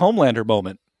having his Homelander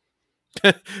moment."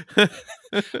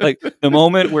 Like the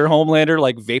moment where Homelander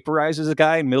like vaporizes a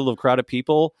guy in the middle of a crowd of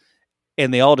people,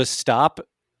 and they all just stop,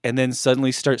 and then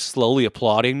suddenly start slowly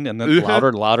applauding, and then louder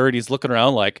and louder, and he's looking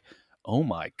around like, "Oh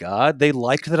my God, they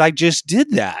liked that I just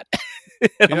did that."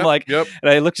 And I'm like, and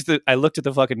I looked at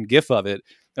the fucking GIF of it,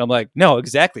 and I'm like, no,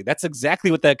 exactly. That's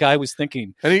exactly what that guy was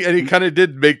thinking. And he kind of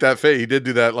did make that face. He did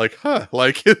do that, like, huh,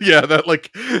 like, yeah, that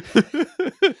like.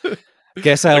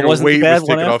 Guess I like wasn't the bad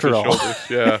one after all.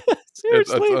 Yeah,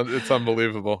 seriously, it's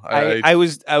unbelievable. I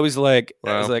was like,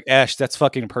 Ash, that's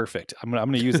fucking perfect. I'm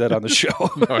gonna use that on the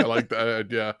show. No, I like that.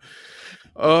 Yeah.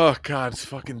 Oh God, it's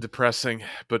fucking depressing,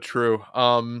 but true.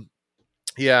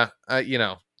 Yeah,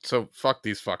 so fuck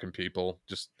these fucking people.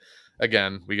 Just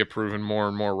again, we get proven more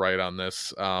and more right on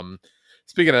this.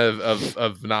 Speaking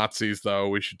of Nazis, though,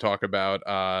 we should talk about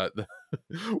well,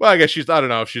 I guess I don't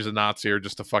know if she's a Nazi or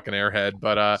just a fucking airhead,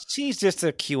 but she's just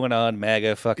a QAnon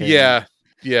MAGA fucking. Yeah.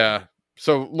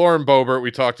 So Lauren Boebert,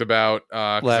 we talked about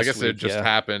because I guess it just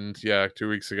happened. 2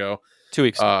 weeks ago. 2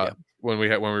 weeks ago. When we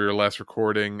were last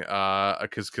recording,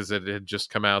 because it had just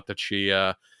come out that she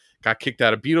got kicked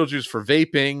out of Beetlejuice for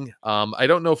vaping. I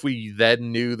don't know if we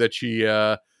then knew that she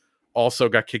also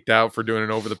got kicked out for doing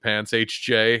an over the pants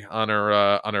HJ on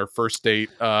her first date.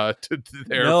 So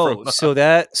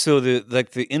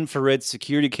the infrared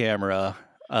security camera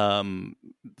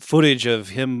footage of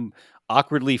him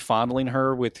awkwardly fondling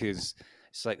her with his.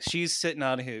 It's like she's sitting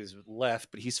on his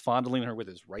left, but he's fondling her with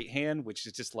his right hand, which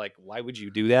is just like, why would you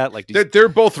do that? Like they're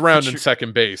both rounding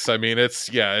second base. I mean, it's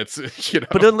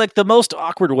but in like the most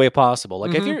awkward way possible.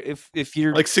 Like if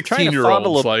you're like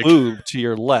 16-year-olds, like boob to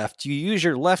your left, you use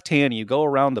your left hand, you go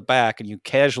around the back, and you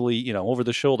casually, over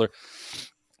the shoulder.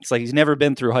 It's like he's never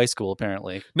been through high school,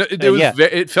 apparently. No,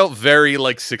 it felt very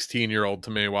like 16-year-old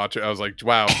to me. Watch it, I was like,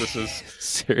 "Wow, this is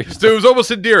seriously." It was almost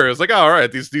endearing. I was like, "Oh, all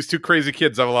right, these two crazy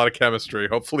kids have a lot of chemistry.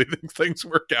 Hopefully, things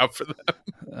work out for them."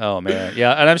 Oh man,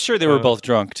 yeah, and I'm sure they were both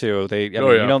drunk too. You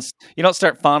don't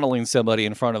start fondling somebody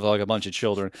in front of like a bunch of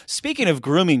children. Speaking of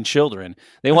grooming children,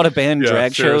 they want to ban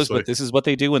drag shows, but this is what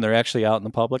they do when they're actually out in the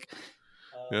public.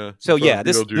 So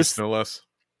this no less.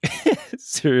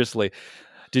 Seriously.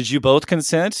 Did you both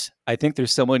consent? I think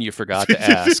there's someone you forgot to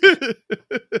ask.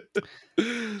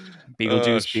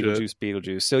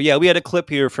 Beetlejuice. So yeah, we had a clip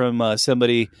here from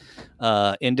somebody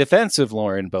in defense of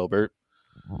Lauren Boebert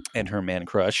and her man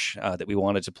crush that we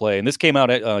wanted to play. And this came out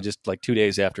just like 2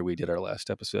 days after we did our last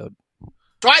episode.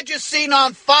 So I just seen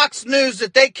on Fox News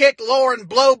that they kicked Lauren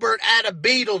Boebert out of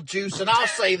Beetlejuice, and I'll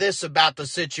say this about the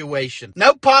situation.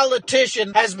 No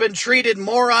politician has been treated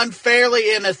more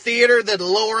unfairly in a theater than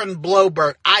Lauren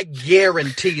Boebert. I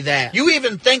guarantee that. You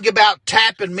even think about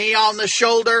tapping me on the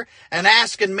shoulder and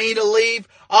asking me to leave,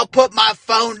 I'll put my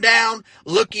phone down,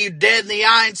 look you dead in the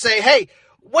eye and say, hey,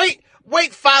 wait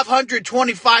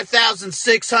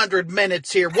 525,600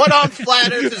 minutes here. What on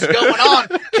Flat Earth is going on?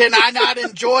 Can I not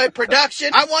enjoy production?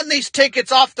 I won these tickets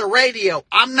off the radio.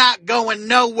 I'm not going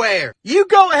nowhere. You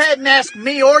go ahead and ask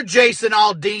me or Jason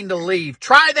Aldean to leave.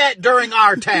 Try that during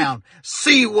our town.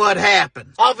 See what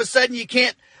happens. All of a sudden you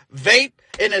can't vape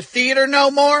in a theater no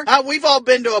more? We've all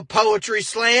been to a poetry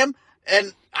slam,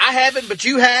 and I haven't, but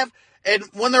you have. And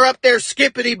when they're up there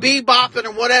skippity bebopping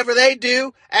or whatever they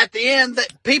do, at the end,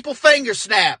 people finger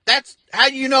snap. That's how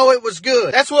you know it was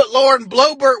good. That's what Lauren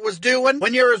Boebert was doing.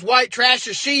 When you're as white trash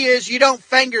as she is, you don't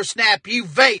finger snap, you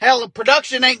vape. Hell, the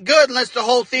production ain't good unless the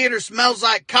whole theater smells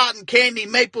like cotton candy,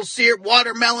 maple syrup,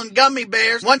 watermelon, gummy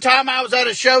bears. One time I was at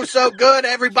a show so good,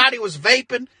 everybody was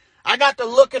vaping. I got to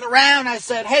looking around. I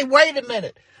said, hey, wait a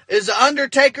minute. Is the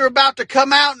Undertaker about to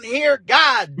come out in here?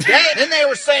 God damn. Then they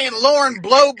were saying Lauren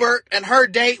Boebert and her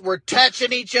date were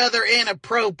touching each other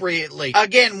inappropriately.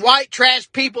 Again, white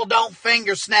trash people don't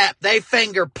finger snap. They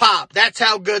finger pop. That's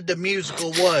how good the musical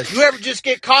was. You ever just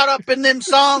get caught up in them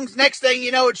songs? Next thing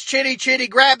you know, it's chitty chitty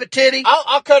grab a titty.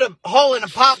 I'll cut a hole in a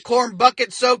popcorn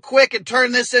bucket so quick and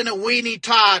turn this into Weenie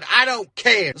Todd. I don't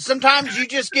care. Sometimes you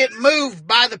just get moved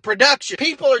by the production.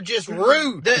 People are just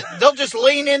rude. They'll just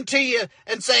lean into you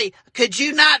and say, could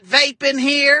you not vape in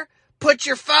here? Put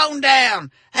your phone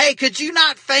down. Hey, could you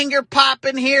not finger pop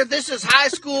in here? This is High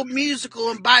School Musical,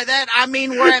 and by that I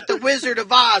mean we're at the Wizard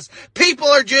of Oz. People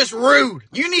are just rude.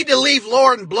 You need to leave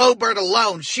Lauren Boebert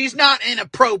alone. She's not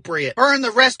inappropriate. Her and the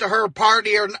rest of her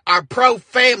party are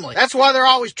pro-family. That's why they're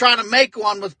always trying to make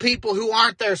one with people who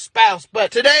aren't their spouse. But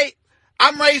today,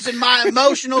 I'm raising my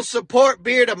emotional support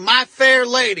beer to my fair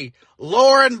lady,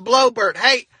 Lauren Boebert.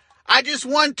 Hey, I just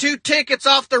won 2 tickets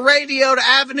off the radio to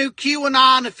Avenue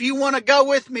QAnon. If you want to go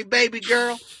with me, baby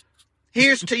girl,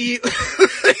 here's to you.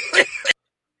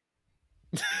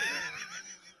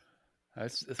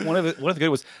 That's one of the good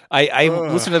ones. I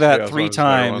listened to that 3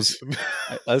 times.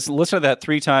 I listened to that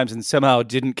 3 times and somehow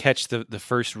didn't catch the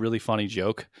first really funny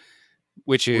joke,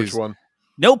 which is which one?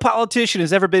 No politician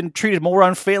has ever been treated more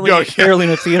unfairly in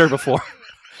a theater before.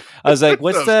 I was like,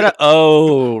 what's that?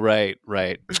 Oh, right.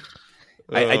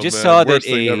 I just saw that worst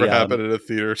thing ever happened at a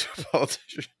theater to a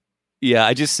politician. Yeah,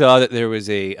 I just saw that there was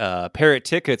a pair of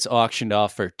tickets auctioned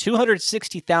off for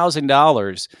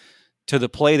 $260,000 to the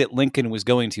play that Lincoln was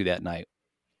going to that night.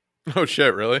 Oh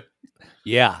shit! Really?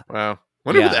 Yeah. Wow.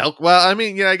 Wonder what the hell. Well, I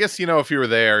mean, I guess if you were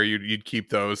there, you'd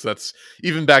keep those. That's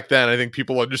even back then. I think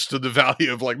people understood the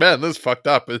value of like, man, this is fucked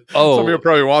up. Some people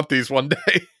probably want these one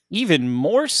day. Even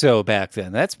more so back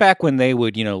then. That's back when they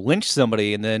would, lynch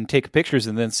somebody and then take pictures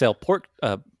and then sell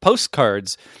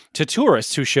postcards to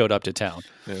tourists who showed up to town.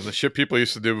 Yeah, the shit people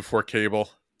used to do before cable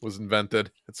was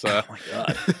invented. It's oh my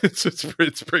god, it's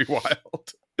pretty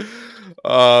wild.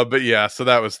 But yeah, so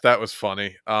that was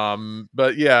funny.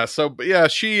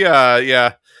 She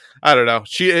I don't know.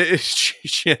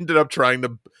 She ended up trying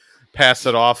to pass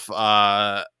it off.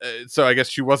 So I guess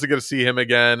she wasn't going to see him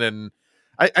again, and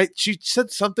she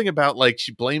said something about like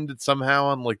she blamed it somehow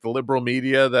on like the liberal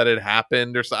media that it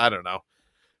happened or so. I don't know.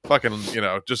 Fucking,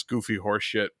 just goofy horse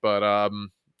shit. But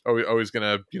always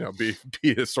gonna be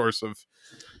a source of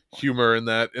humor in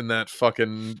that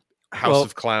fucking house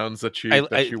of clowns that she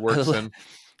works in.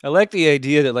 I like the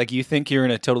idea that like you think you're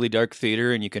in a totally dark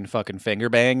theater and you can fucking finger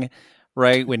bang,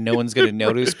 right, when no one's gonna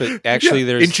notice, but actually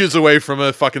there's inches away from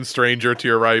a fucking stranger to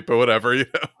your right, but whatever,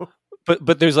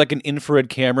 But there's like an infrared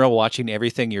camera watching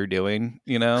everything you're doing,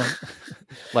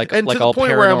 like and like to all the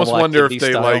point where I almost wonder if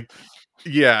they style.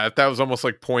 if that was almost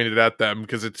like pointed at them,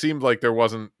 because it seemed like there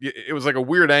wasn't. It was like a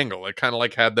weird angle. It kind of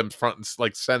like had them front and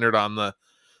like centered on the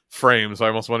frame. So I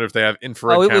almost wonder if they have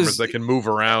infrared cameras that can move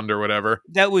around or whatever.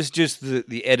 That was just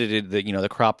the edited, the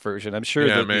crop version. I'm sure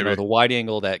that the wide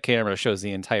angle of that camera shows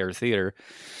the entire theater.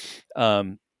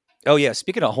 Oh yeah,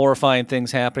 speaking of horrifying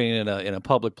things happening in a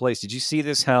public place, did you see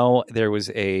this? How there was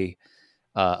a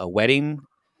wedding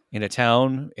in a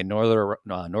town in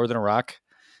northern Iraq,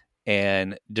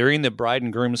 and during the bride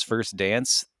and groom's first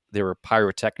dance, there were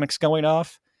pyrotechnics going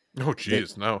off. Oh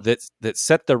jeez, no! That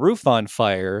set the roof on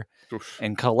fire. Oof.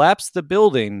 And collapsed the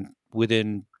building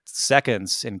within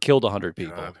seconds and killed 100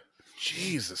 people. God.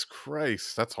 Jesus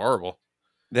Christ, that's horrible.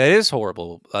 That is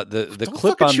horrible. The Don't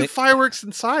clip on shoot fireworks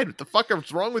inside. What the fuck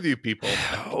is wrong with you people?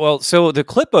 Well, so the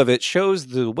clip of it shows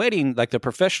the wedding, like the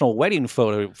professional wedding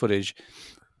footage,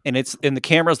 and the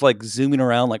camera's like zooming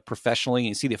around like professionally, and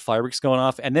you see the fireworks going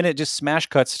off, and then it just smash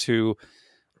cuts to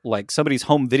like somebody's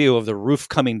home video of the roof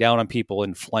coming down on people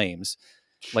in flames.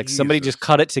 Like somebody just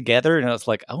cut it together, and it's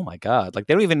like, oh my god! Like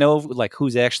they don't even know like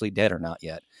who's actually dead or not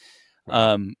yet.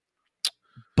 Wow.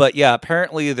 But yeah,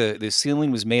 apparently the ceiling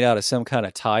was made out of some kind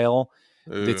of tile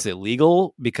that's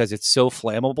illegal because it's so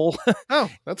flammable.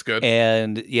 Oh, that's good.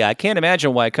 And yeah, I can't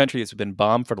imagine why a country that's been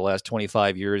bombed for the last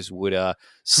 25 years would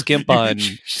skimp on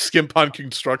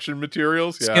construction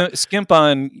materials. Yeah, skimp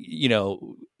on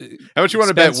How much you want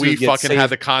to bet we fucking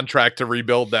had the contract to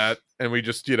rebuild that? And we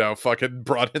just, fucking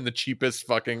brought in the cheapest,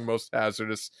 fucking most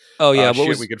hazardous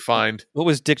shit we could find. What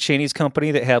was Dick Cheney's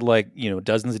company that had like,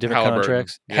 dozens of different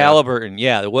contracts? Yeah. Halliburton,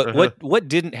 yeah. What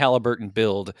didn't Halliburton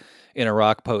build in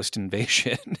Iraq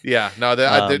post-invasion? Yeah, no,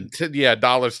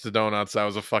 dollars to donuts. That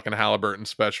was a fucking Halliburton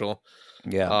special.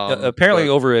 Yeah, apparently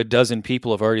over a dozen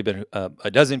people have already been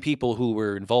a dozen people who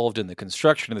were involved in the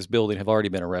construction of this building have already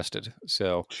been arrested.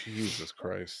 So Jesus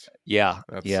Christ,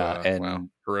 that's, and wow,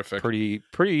 horrific. Pretty.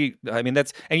 I mean,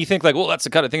 and you think like, well, that's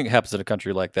the kind of thing that happens in a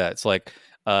country like that. It's like,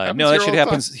 no, that shit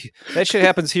happens. That shit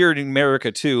happens here in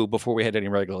America too. Before we had any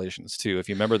regulations too. If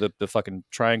you remember the fucking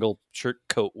triangle shirt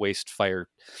coat waist fire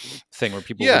thing where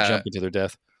people would jump into their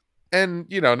death. And,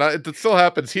 it still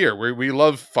happens here. We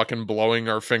love fucking blowing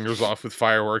our fingers off with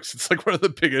fireworks. It's like one of the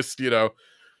biggest,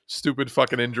 stupid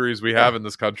fucking injuries we have in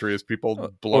this country is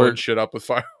people blowing shit up with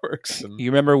fireworks. And... You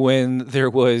remember when there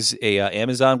was a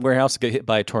Amazon warehouse get hit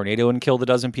by a tornado and killed a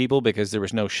dozen people because there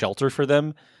was no shelter for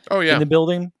them in the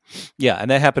building? Yeah, and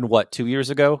that happened, 2 years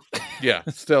ago? Yeah,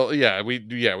 still, we've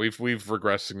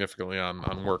regressed significantly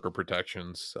on worker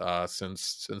protections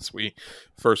since we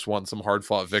first won some hard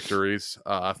fought victories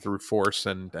through force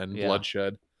and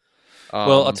bloodshed.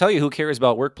 Well, I'll tell you who cares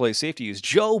about workplace safety is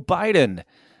Joe Biden.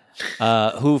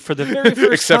 Who for the very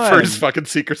first except time, for his fucking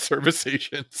Secret Service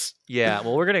agents. Yeah,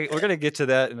 well, we're gonna get to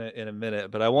that in a minute,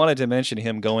 but I wanted to mention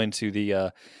him going to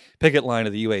the picket line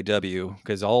of the UAW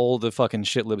because all the fucking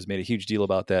shitlibs made a huge deal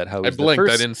about that. How I blinked,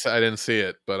 I didn't see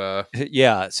it, but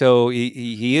yeah. So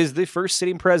he is the first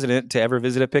sitting president to ever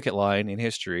visit a picket line in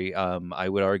history. I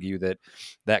would argue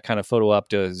that kind of photo op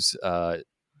does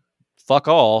fuck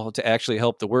all to actually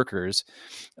help the workers.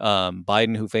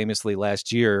 Biden, who famously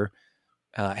last year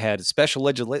had special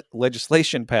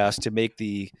legislation passed to make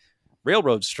the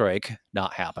railroad strike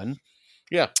not happen.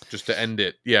 Yeah, just to end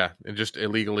it. Yeah, and just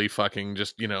illegally fucking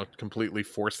just, completely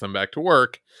force them back to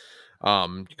work.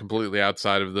 Completely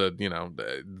outside of the,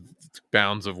 the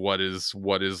bounds of what is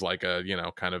like a,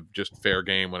 kind of just fair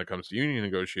game when it comes to union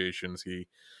negotiations. He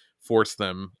forced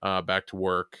them back to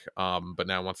work, but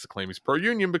now wants to claim he's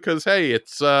pro-union because, hey,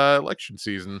 it's election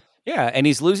season. Yeah, and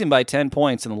he's losing by 10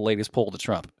 points in the latest poll to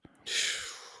Trump.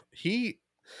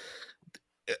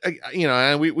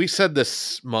 And we said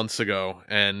this months ago,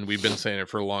 and we've been saying it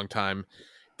for a long time.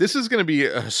 This is going to be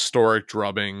a historic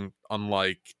drubbing,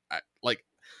 unlike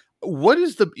what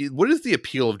is the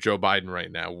appeal of Joe Biden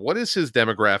right now? What is his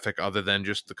demographic other than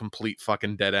just the complete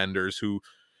fucking dead enders who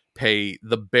pay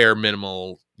the bare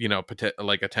minimal,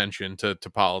 attention to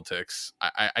politics?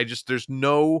 I just, there's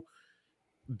no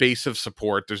base of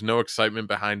support. There's no excitement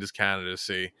behind his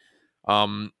candidacy.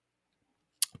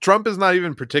 Trump is not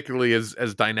even particularly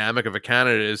as dynamic of a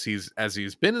candidate as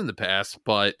he's been in the past,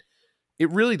 but it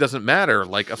really doesn't matter.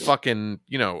 Like a fucking,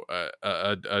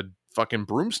 a fucking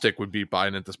broomstick would beat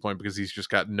Biden at this point because he's just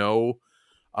got no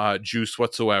juice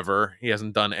whatsoever. He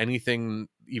hasn't done anything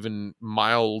even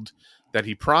mild that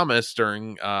he promised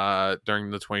during the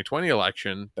 2020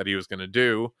 election that he was going to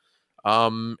do.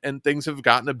 And things have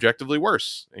gotten objectively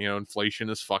worse. Inflation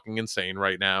is fucking insane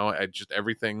right now. Just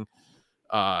everything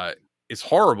is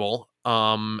horrible.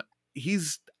 I've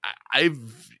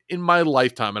in my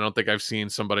lifetime, I don't think I've seen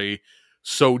somebody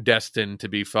so destined to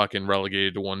be fucking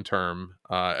relegated to one term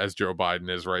as Joe Biden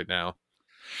is right now.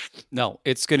 No,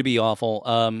 it's going to be awful.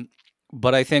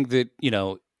 But I think that,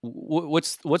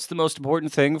 what's the most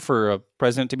important thing for a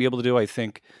president to be able to do? I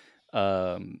think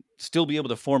still be able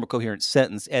to form a coherent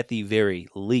sentence at the very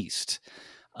least.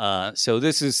 So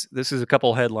this is a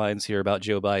couple headlines here about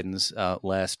Joe Biden's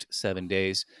last 7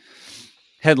 days.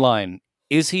 Headline: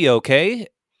 Is he okay?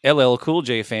 LL Cool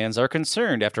J fans are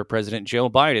concerned after President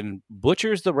Joe Biden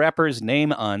butchers the rapper's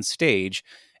name on stage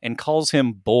and calls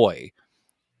him boy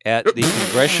at the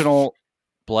Congressional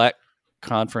Black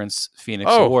Conference Phoenix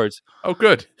Awards. Oh,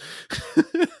 good.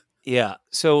 Yeah.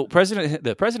 So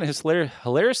the president has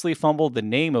hilariously fumbled the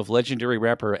name of legendary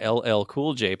rapper LL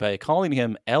Cool J by calling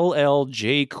him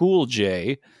LLJ Cool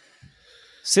J.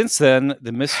 Since then,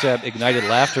 the misstep ignited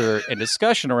laughter and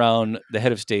discussion around the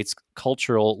head of state's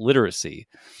cultural literacy.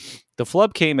 The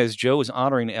flub came as Joe was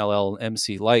honoring LL and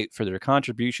MC Lyte for their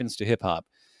contributions to hip-hop.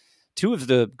 Two of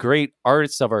the great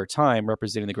artists of our time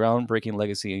representing the groundbreaking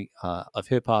legacy of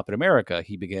hip-hop in America,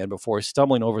 he began before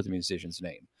stumbling over the musician's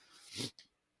name.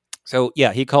 So,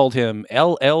 yeah, he called him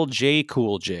LLJ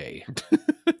Cool J.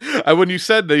 When you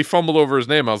said that he fumbled over his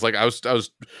name, I was like, I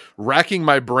was racking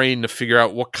my brain to figure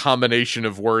out what combination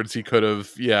of words he could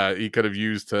have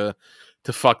used to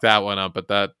fuck that one up. But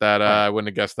that right. I wouldn't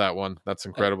have guessed that one. That's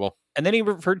incredible. And then he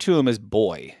referred to him as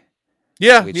boy.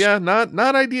 Yeah,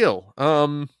 not ideal.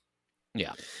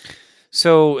 Yeah.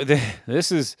 So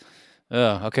this is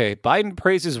okay. Biden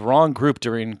praises wrong group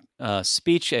during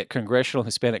speech at Congressional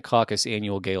Hispanic Caucus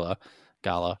annual gala.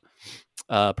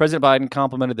 President Biden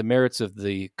complimented the merits of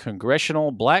the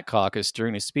Congressional Black Caucus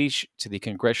during a speech to the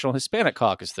Congressional Hispanic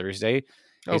Caucus Thursday.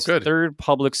 His third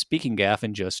public speaking gaffe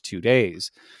in just 2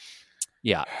 days.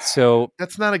 Yeah, so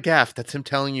that's not a gaffe. That's him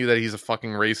telling you that he's a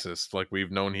fucking racist, like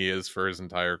we've known he is for his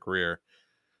entire career.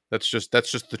 That's just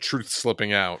the truth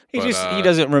slipping out. He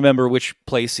doesn't remember which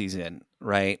place he's in,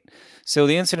 right? So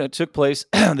the incident took place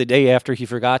the day after he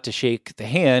forgot to shake the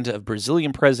hand of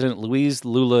Brazilian President Luiz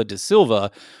Lula da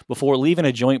Silva before leaving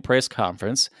a joint press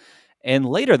conference. And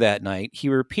later that night, he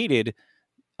repeated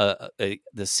the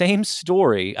same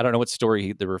story. I don't know what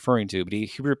story they're referring to, but he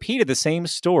repeated the same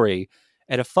story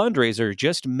at a fundraiser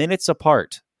just minutes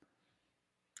apart.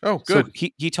 Oh, good. So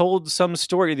he told some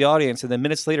story to the audience and then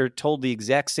minutes later told the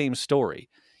exact same story.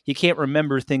 He can't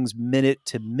remember things minute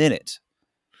to minute.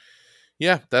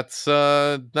 Yeah, that's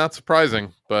not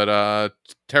surprising, but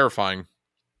terrifying.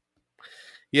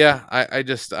 Yeah, I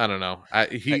don't know.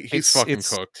 He's fucking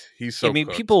cooked. He's so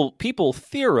cooked. People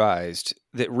theorized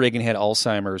that Reagan had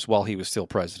Alzheimer's while he was still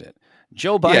president.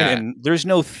 Joe Biden, there's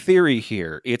no theory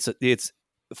here. It's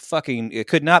fucking, it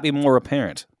could not be more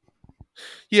apparent.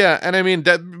 Yeah, and I mean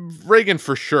that Reagan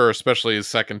for sure, especially his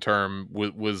second term,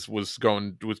 was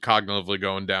cognitively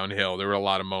going downhill. There were a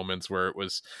lot of moments where it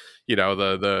was,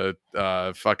 the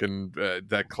fucking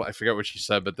that I forget what she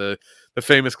said, but the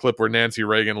famous clip where Nancy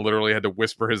Reagan literally had to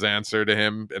whisper his answer to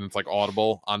him, and it's like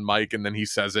audible on mic, and then he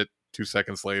says it 2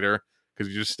 seconds later because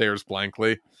he just stares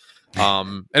blankly.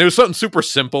 And it was something super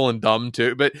simple and dumb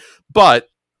too, but.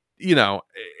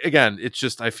 Again, it's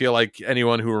just, I feel like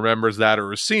anyone who remembers that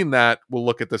or has seen that will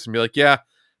look at this and be like, yeah,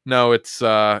 no, that's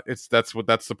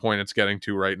the point it's getting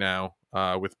to right now.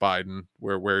 with Biden,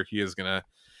 where he is gonna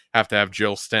have to have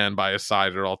Jill stand by his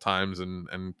side at all times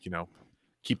and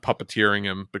keep puppeteering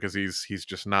him because he's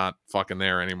just not fucking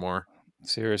there anymore.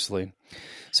 Seriously.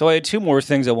 So I had two more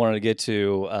things I wanted to get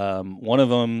to. One of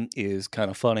them is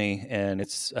kind of funny, and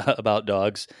it's about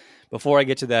dogs. Before I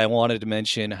get to that, I wanted to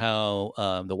mention how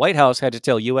the White House had to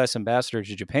tell U.S. ambassador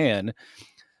to Japan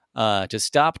to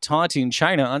stop taunting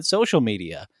China on social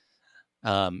media.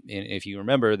 And if you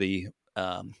remember, the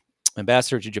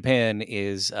ambassador to Japan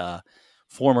is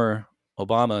former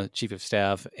Obama chief of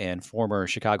staff and former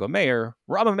Chicago mayor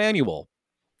Rahm Emanuel.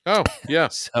 Oh, yeah.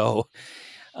 So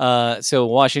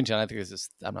Washington, I think this is,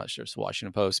 I'm not sure it's the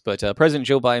Washington Post, but President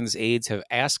Joe Biden's aides have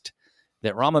asked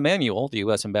that Rahm Emanuel, the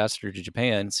U.S. ambassador to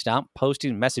Japan, stop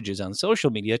posting messages on social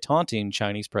media taunting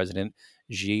Chinese President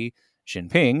Xi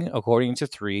Jinping, according to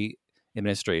 3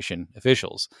 administration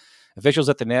officials. Officials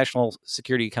at the National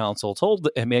Security Council told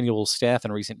Emanuel's staff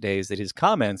in recent days that his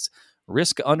comments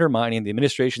risk undermining the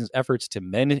administration's efforts to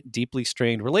mend deeply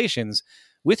strained relations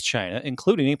with China,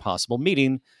 including a possible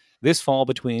meeting this fall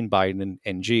between Biden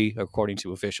and Xi, according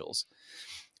to officials.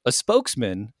 A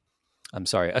spokesperson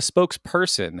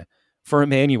for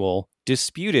Emanuel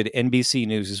disputed NBC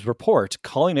News' report,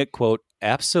 calling it, quote,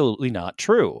 absolutely not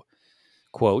true.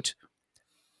 Quote,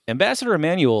 Ambassador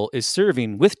Emanuel is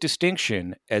serving with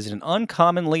distinction as an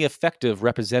uncommonly effective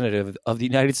representative of the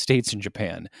United States in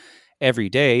Japan. Every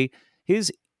day,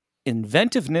 his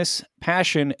inventiveness,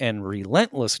 passion, and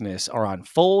relentlessness are on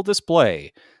full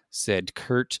display, said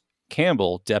Kurt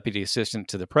Campbell, Deputy Assistant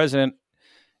to the President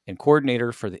and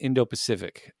Coordinator for the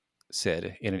Indo-Pacific,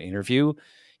 said in an interview.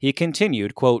 He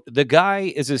continued, quote, the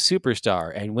guy is a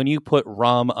superstar, and when you put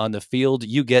Rahm on the field,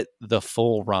 you get the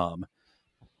full Rahm.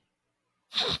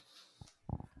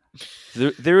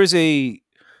 There is a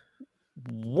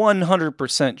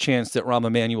 100% chance that Rahm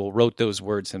Emanuel wrote those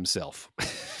words himself.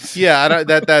 Yeah,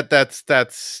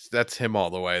 that's him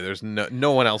all the way. There's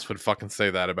no one else would fucking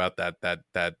say that about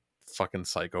that fucking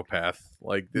psychopath.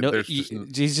 Like, there's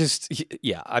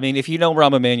yeah. I mean, if you know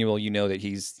Rahm Emanuel, you know that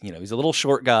he's a little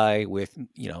short guy with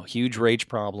huge rage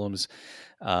problems.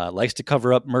 Likes to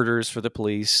cover up murders for the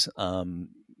police.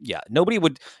 Yeah, nobody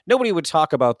would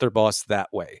talk about their boss that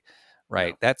way,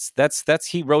 right? No. That's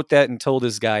he wrote that and told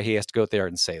his guy he has to go there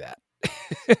and say that.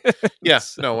 Yeah,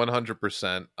 no,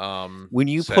 100%. When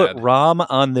you put Rahm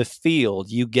on the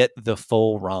field, you get the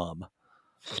full Rahm.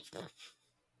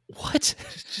 What?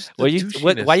 Why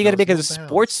you got to make it a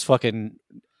sports fucking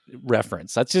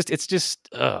reference? It's just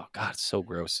oh god, it's so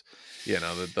gross. Yeah,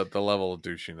 no, the level of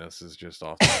douchiness is just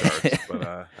off the charts. But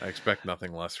I expect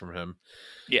nothing less from him.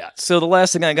 Yeah. So the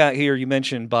last thing I got here, you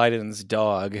mentioned Biden's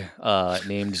dog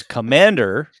named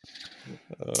Commander,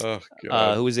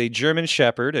 who is a German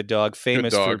Shepherd, a dog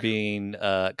famous for being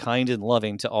kind and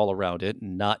loving to all around it,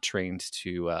 not trained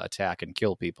to attack and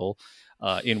kill people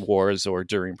in wars or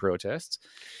during protests.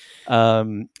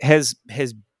 Has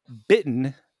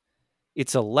bitten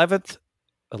its 11th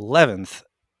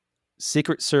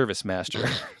Secret Service master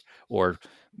or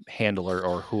handler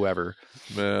or whoever.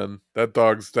 Man, that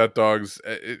dog's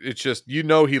it's just, he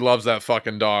loves that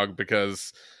fucking dog,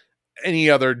 because any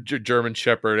other German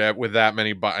Shepherd with that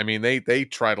many I mean, they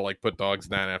try to like put dogs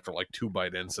down after like 2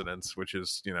 bite incidents, which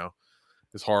is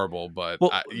is horrible. But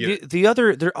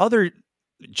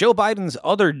Joe Biden's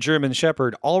other German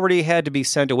Shepherd already had to be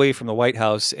sent away from the White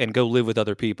House and go live with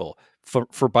other people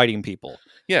for biting people.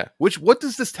 Yeah. What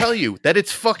does this tell you? That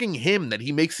it's fucking him, that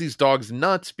he makes these dogs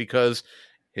nuts because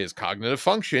his cognitive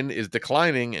function is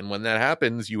declining. And when that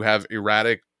happens, you have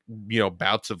erratic,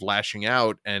 bouts of lashing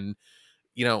out, and,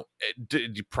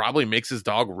 it probably makes his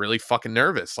dog really fucking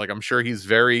nervous. Like, I'm sure he's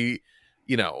very,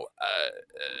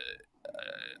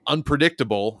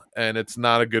 unpredictable, and it's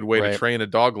not a good way to train a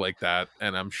dog like that.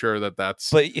 And I'm sure that's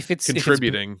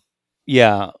contributing.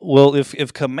 Yeah. Well,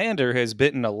 if Commander has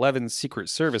bitten 11 Secret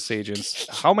Service agents,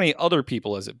 how many other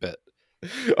people has it bit?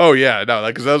 Oh yeah, no,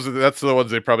 because that's the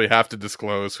ones they probably have to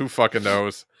disclose. Who fucking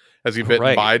knows? Has he bitten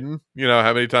Biden?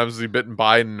 How many times has he bitten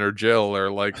Biden or Jill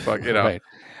or like fuck? Right.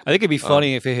 I think it'd be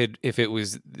funny if it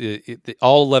was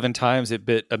all 11 times it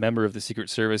bit a member of the Secret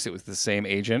Service, it was the same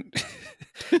agent.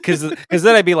 Because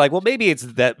then I'd be like, well, maybe it's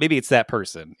that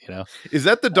person. Is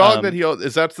that the dog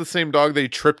that's the same dog that he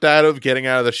tripped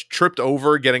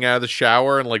over getting out of the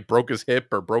shower and like broke his hip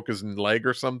or broke his leg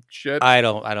or some shit? I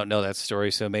don't know that story,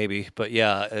 so maybe. But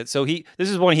yeah, so this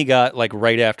is one he got like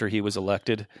right after he was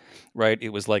elected, right? It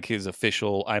was like his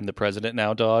official "I'm the president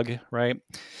now" dog, right?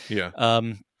 Yeah.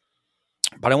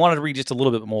 But I wanted to read just a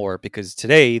little bit more, because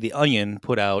today The Onion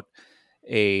put out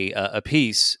a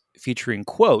piece featuring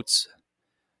quotes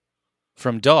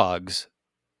from dogs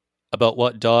about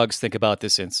what dogs think about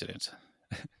this incident.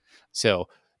 So,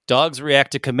 dogs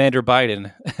react to Commander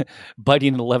Biden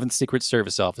biting an 11th Secret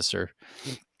Service officer.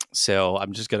 So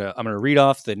I'm gonna read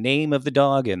off the name of the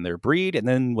dog and their breed, and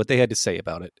then what they had to say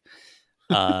about it.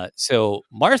 So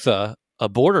Martha, a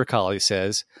border collie,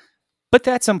 says, "But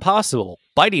that's impossible.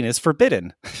 Biting is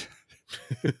forbidden."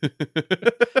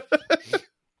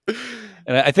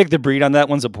 And I think the breed on that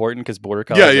one's important because border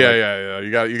collies. Yeah.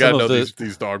 You got to know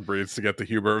these dog breeds to get the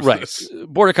humor of this.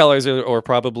 Border collies are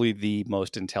probably the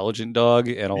most intelligent dog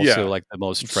and also like the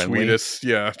most friendly. Sweetest,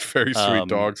 very sweet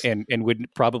dogs. And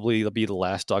would probably be the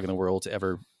last dog in the world to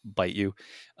ever bite you.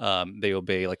 They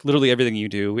obey like literally everything you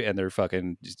do, and they're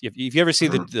fucking. If you ever see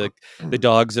the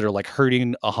dogs that are like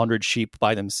herding 100 sheep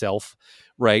by themselves,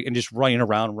 right, and just running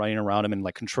around them and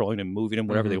like controlling them, moving them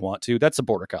wherever they want to, that's a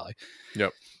border collie.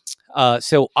 Yep.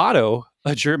 So Otto,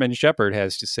 a German Shepherd,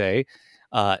 has to say,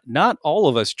 not all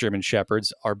of us German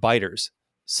Shepherds are biters.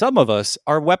 Some of us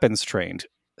are weapons trained.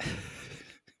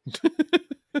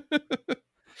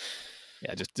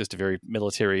 Yeah, just a very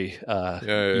military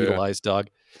utilized dog.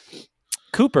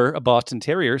 Cooper, a Boston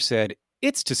Terrier, said,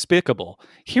 "It's despicable.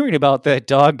 Hearing about that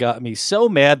dog got me so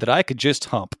mad that I could just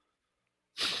hump."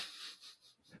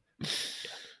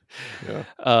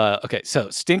 Yeah. Okay, so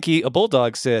Stinky, a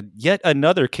bulldog, said, "Yet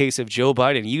another case of Joe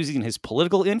Biden using his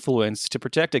political influence to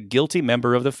protect a guilty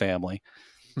member of the family."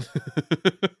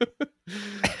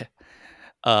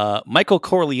 Michael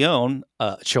Corleone,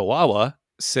 Chihuahua,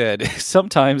 said,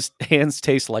 "Sometimes hands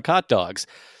taste like hot dogs,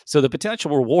 so the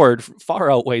potential reward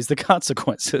far outweighs the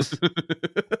consequences."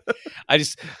 I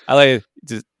like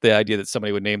the idea that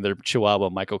somebody would name their Chihuahua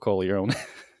Michael Corleone.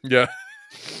 Yeah.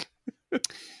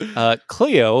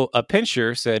 Cleo, a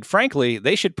pincher, said, "Frankly,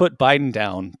 they should put Biden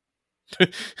down."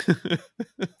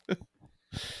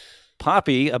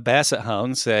 Poppy, a basset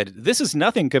hound, said, "This is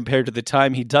nothing compared to the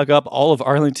time he dug up all of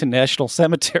Arlington National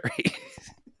Cemetery."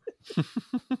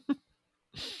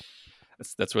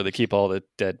 That's where they keep all the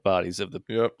dead bodies of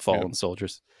the fallen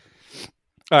soldiers.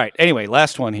 All right. Anyway,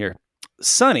 last one here.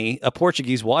 Sonny, a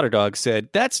Portuguese water dog, said,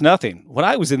 "That's nothing. When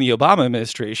I was in the Obama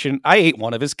administration, I ate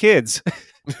one of his kids."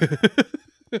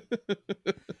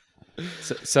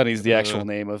 Sonny's the actual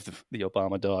name of the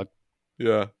Obama dog.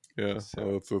 Yeah.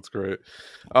 So that's great.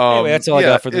 Anyway, that's all I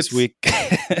got for this week.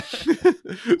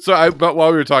 But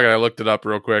while we were talking, I looked it up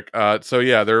real quick.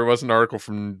 There was an article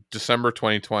from December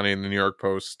 2020 in the New York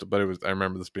Post, but I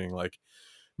remember this being like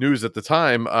news at the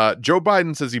time. Joe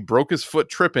Biden says he broke his foot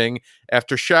tripping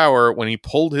after shower when he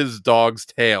pulled his dog's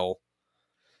tail.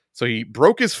 So he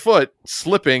broke his foot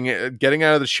slipping, getting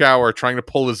out of the shower, trying to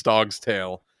pull his dog's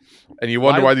tail. And you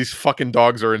wonder why these fucking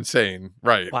dogs are insane,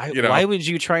 right? Why would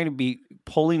you try to be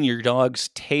pulling your dog's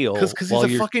tail? Because he's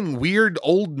a fucking weird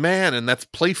old man, and that's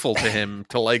playful to him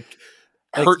to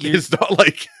hurt his dog.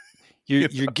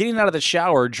 You're getting out of the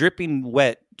shower, dripping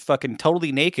wet, fucking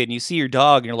totally naked, and you see your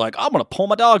dog, and you're like, "I'm gonna pull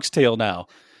my dog's tail now."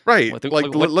 Right.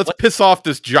 Let's piss off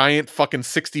this giant fucking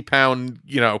 60-pound,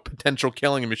 potential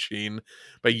killing machine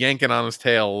by yanking on his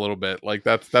tail a little bit. Like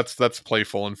that's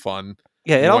playful and fun.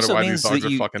 Yeah, it also means these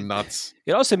dogs are fucking nuts.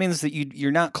 It also means that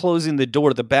you're not closing the door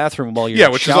to the bathroom while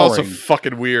you're which showering. is also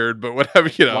fucking weird, but whatever,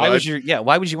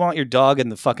 Why would you want your dog in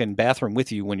the fucking bathroom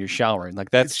with you when you're showering?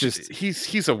 Like that's just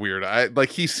he's a weird.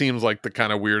 He seems like the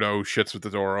kind of weirdo shits with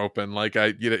the door open. Like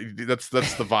that's the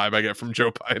vibe I get from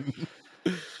Joe Biden.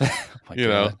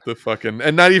 The fucking,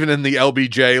 and not even in the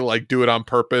LBJ like do it on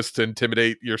purpose to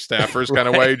intimidate your staffers kind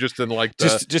of way, just in like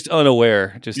just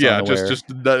unaware, unaware. just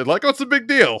like, what's the big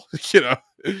deal? I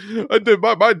did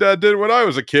my dad did it when I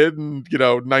was a kid, and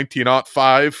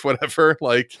 1905, whatever.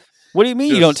 Like, what do you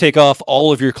mean you don't take off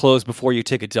all of your clothes before you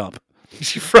take a dump?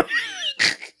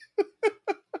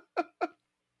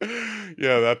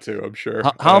 Yeah, that too, I'm sure.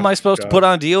 How am I supposed to put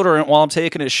on deodorant while I'm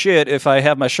taking a shit if I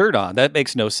have my shirt on? That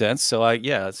makes no sense. So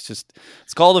it's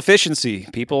called efficiency,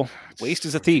 people. Waste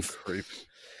is a thief.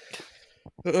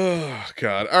 Oh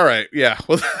God. All right. Yeah.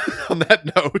 Well, on that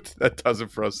note, that does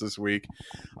it for us this week.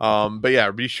 But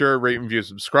yeah, be sure to rate, review,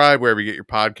 subscribe wherever you get your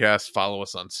podcasts. Follow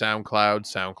us on SoundCloud,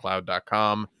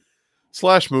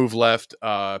 soundcloud.com/moveleft,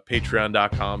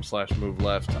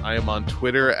 patreon.com/moveleft. I am on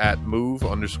Twitter at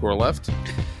 @move_left.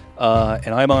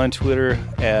 And I'm on Twitter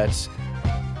at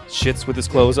shits with his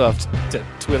clothes off.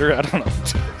 Twitter, I don't know.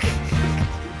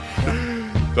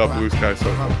 The Blue Sky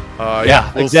Social.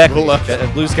 Exactly.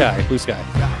 Blue Sky.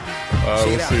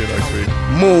 We'll see you next week.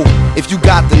 Move if you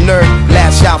got the nerve,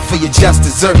 lash out for your just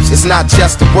desserts. It's not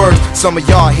just the words, some of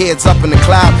y'all heads up in the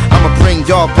cloud. I'ma bring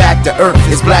y'all back to earth.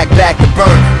 It's black back to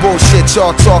burn. Bullshit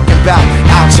y'all talking about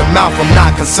out your mouth. I'm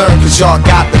not concerned, cause y'all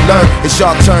got to learn. It's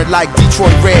y'all turn like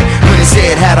Detroit Red when his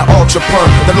head had an ultra perm.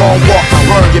 The long walk to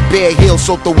burn your bare heels,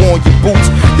 so throw on your boots.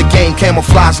 The game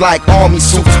camouflage like army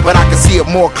suits, but I can see it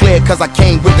more clear cause I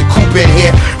came with the coupe in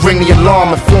here. Ring the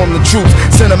alarm, inform the troops.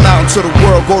 Send them out into the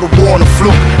world, go to war on the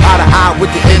fluke. Eye to eye with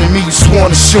the enemy you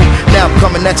sworn to shoot. Now I'm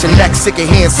coming at your neck, sick of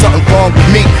hearing something wrong with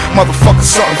me. Motherfucker,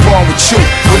 something wrong with you.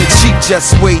 When the cheap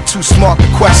just way too smart to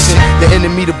question. The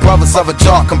enemy, the brothers of a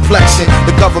dark complexion.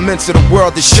 The governments of the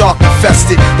world is shark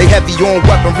infested. They heavy on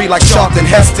weaponry like Charlton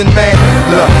Heston, man.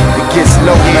 Look, it gets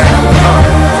low, man.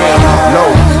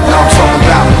 Low, now I'm talking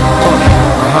about.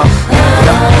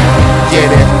 Yeah,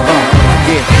 that,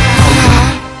 yeah.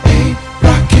 I ain't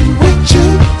rockin' with you,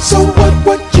 so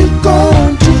what you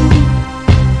gon' do?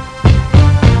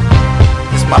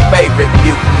 It's my favorite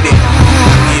mutiny.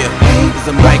 Yeah, cause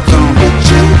I'm like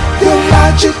with you, your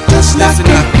logic does not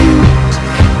compute.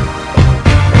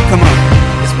 Come on,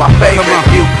 it's my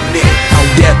favorite mutiny.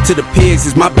 Death to the pigs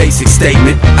is my basic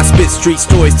statement. I spit street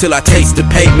stories till I taste the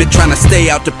pavement. Trying to stay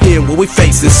out the pen where we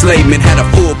face enslavement. Had a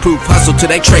foolproof hustle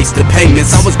till they traced the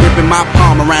payments. I was gripping my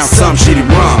palm around some shitty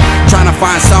rum. Trying to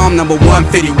find Psalm number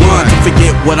 151. To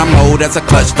forget what I'm owed as I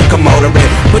clutch the Komodo.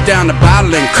 Put down the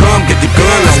bottle and come get the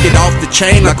gun. Let's get off the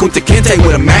chain like Kunta Kinte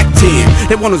with a Mac 10.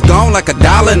 That one was gone like $1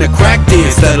 in a crack den.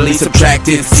 Steadily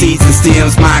subtracted seeds and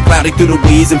stems. Mind clouded through the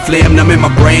weeds and phlegm. Numbing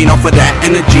my brain off of that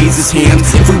and the Jesus hymns.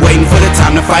 If we waiting for the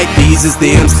time to fight, these is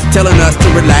them telling us to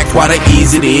relax while they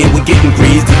ease it in. We getting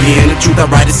greased again. The truth I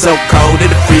write is so cold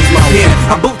it'll freeze my pen.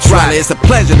 My boots Riley, it's a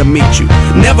pleasure to meet you.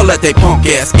 Never let they punk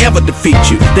ass ever defeat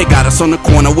you. They got us on the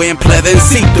corner wearing pleather and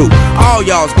see-through. All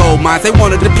y'all's gold mines, they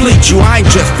wanna deplete you. I ain't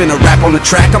just finna rap on the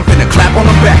track, I'm finna clap on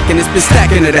the back. And it's been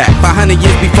stacking to that 500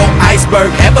 years before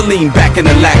Iceberg ever leaned back in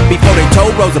the lack. Before they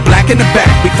told Rosa Black in the back.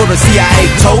 Before the CIA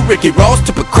told Ricky Ross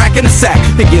to put crack in the sack.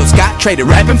 And Gil Scott traded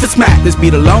rapping for smack. This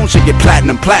beat alone should get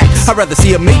platinum plaques. I'd rather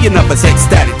see 1 million of us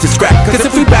ecstatic to scrap. Cause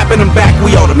if we bapping them back,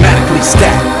 we automatically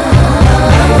stack.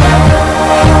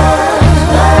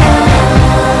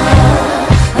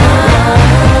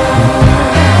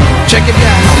 Check it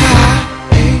out.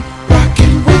 I ain't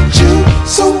rockin' with you,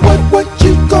 so what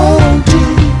you gon' do?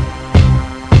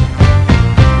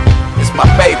 It's my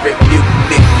favorite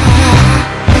mutiny.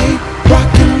 I ain't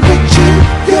rockin' with you,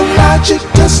 your logic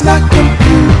does not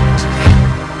compute.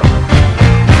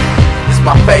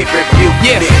 My favorite view.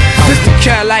 Yeah, this the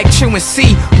cat like chewing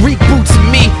C. Reek boots and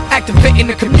me, activating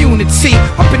the community.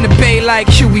 Up in the bay like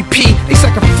Huey P. They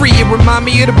sucker free, it remind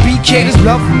me of the BK. This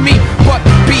love for me, but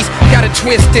the beast got it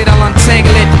twisted. I'll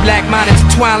untangle it. The black mind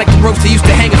intertwine like the ropes they used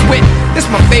to hang us with. This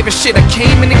my favorite shit. I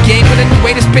came in the game with a new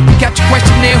way to spit. Got your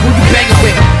question there, who you banging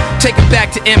with? Take it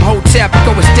back to Imhotep.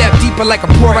 Go a step deeper like a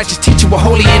poor righteous teacher with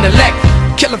holy intellect.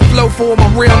 Killer flow for all my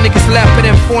real niggas left, but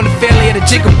inform the family of the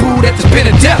jigaboo that there's been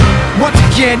a death. Once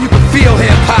again, you can feel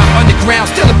hip-hop underground,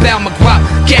 still about my guap.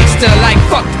 Gangster like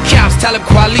fuck the cops, Talib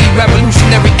Kweli,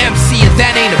 revolutionary MC, and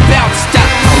that ain't about to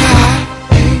stop.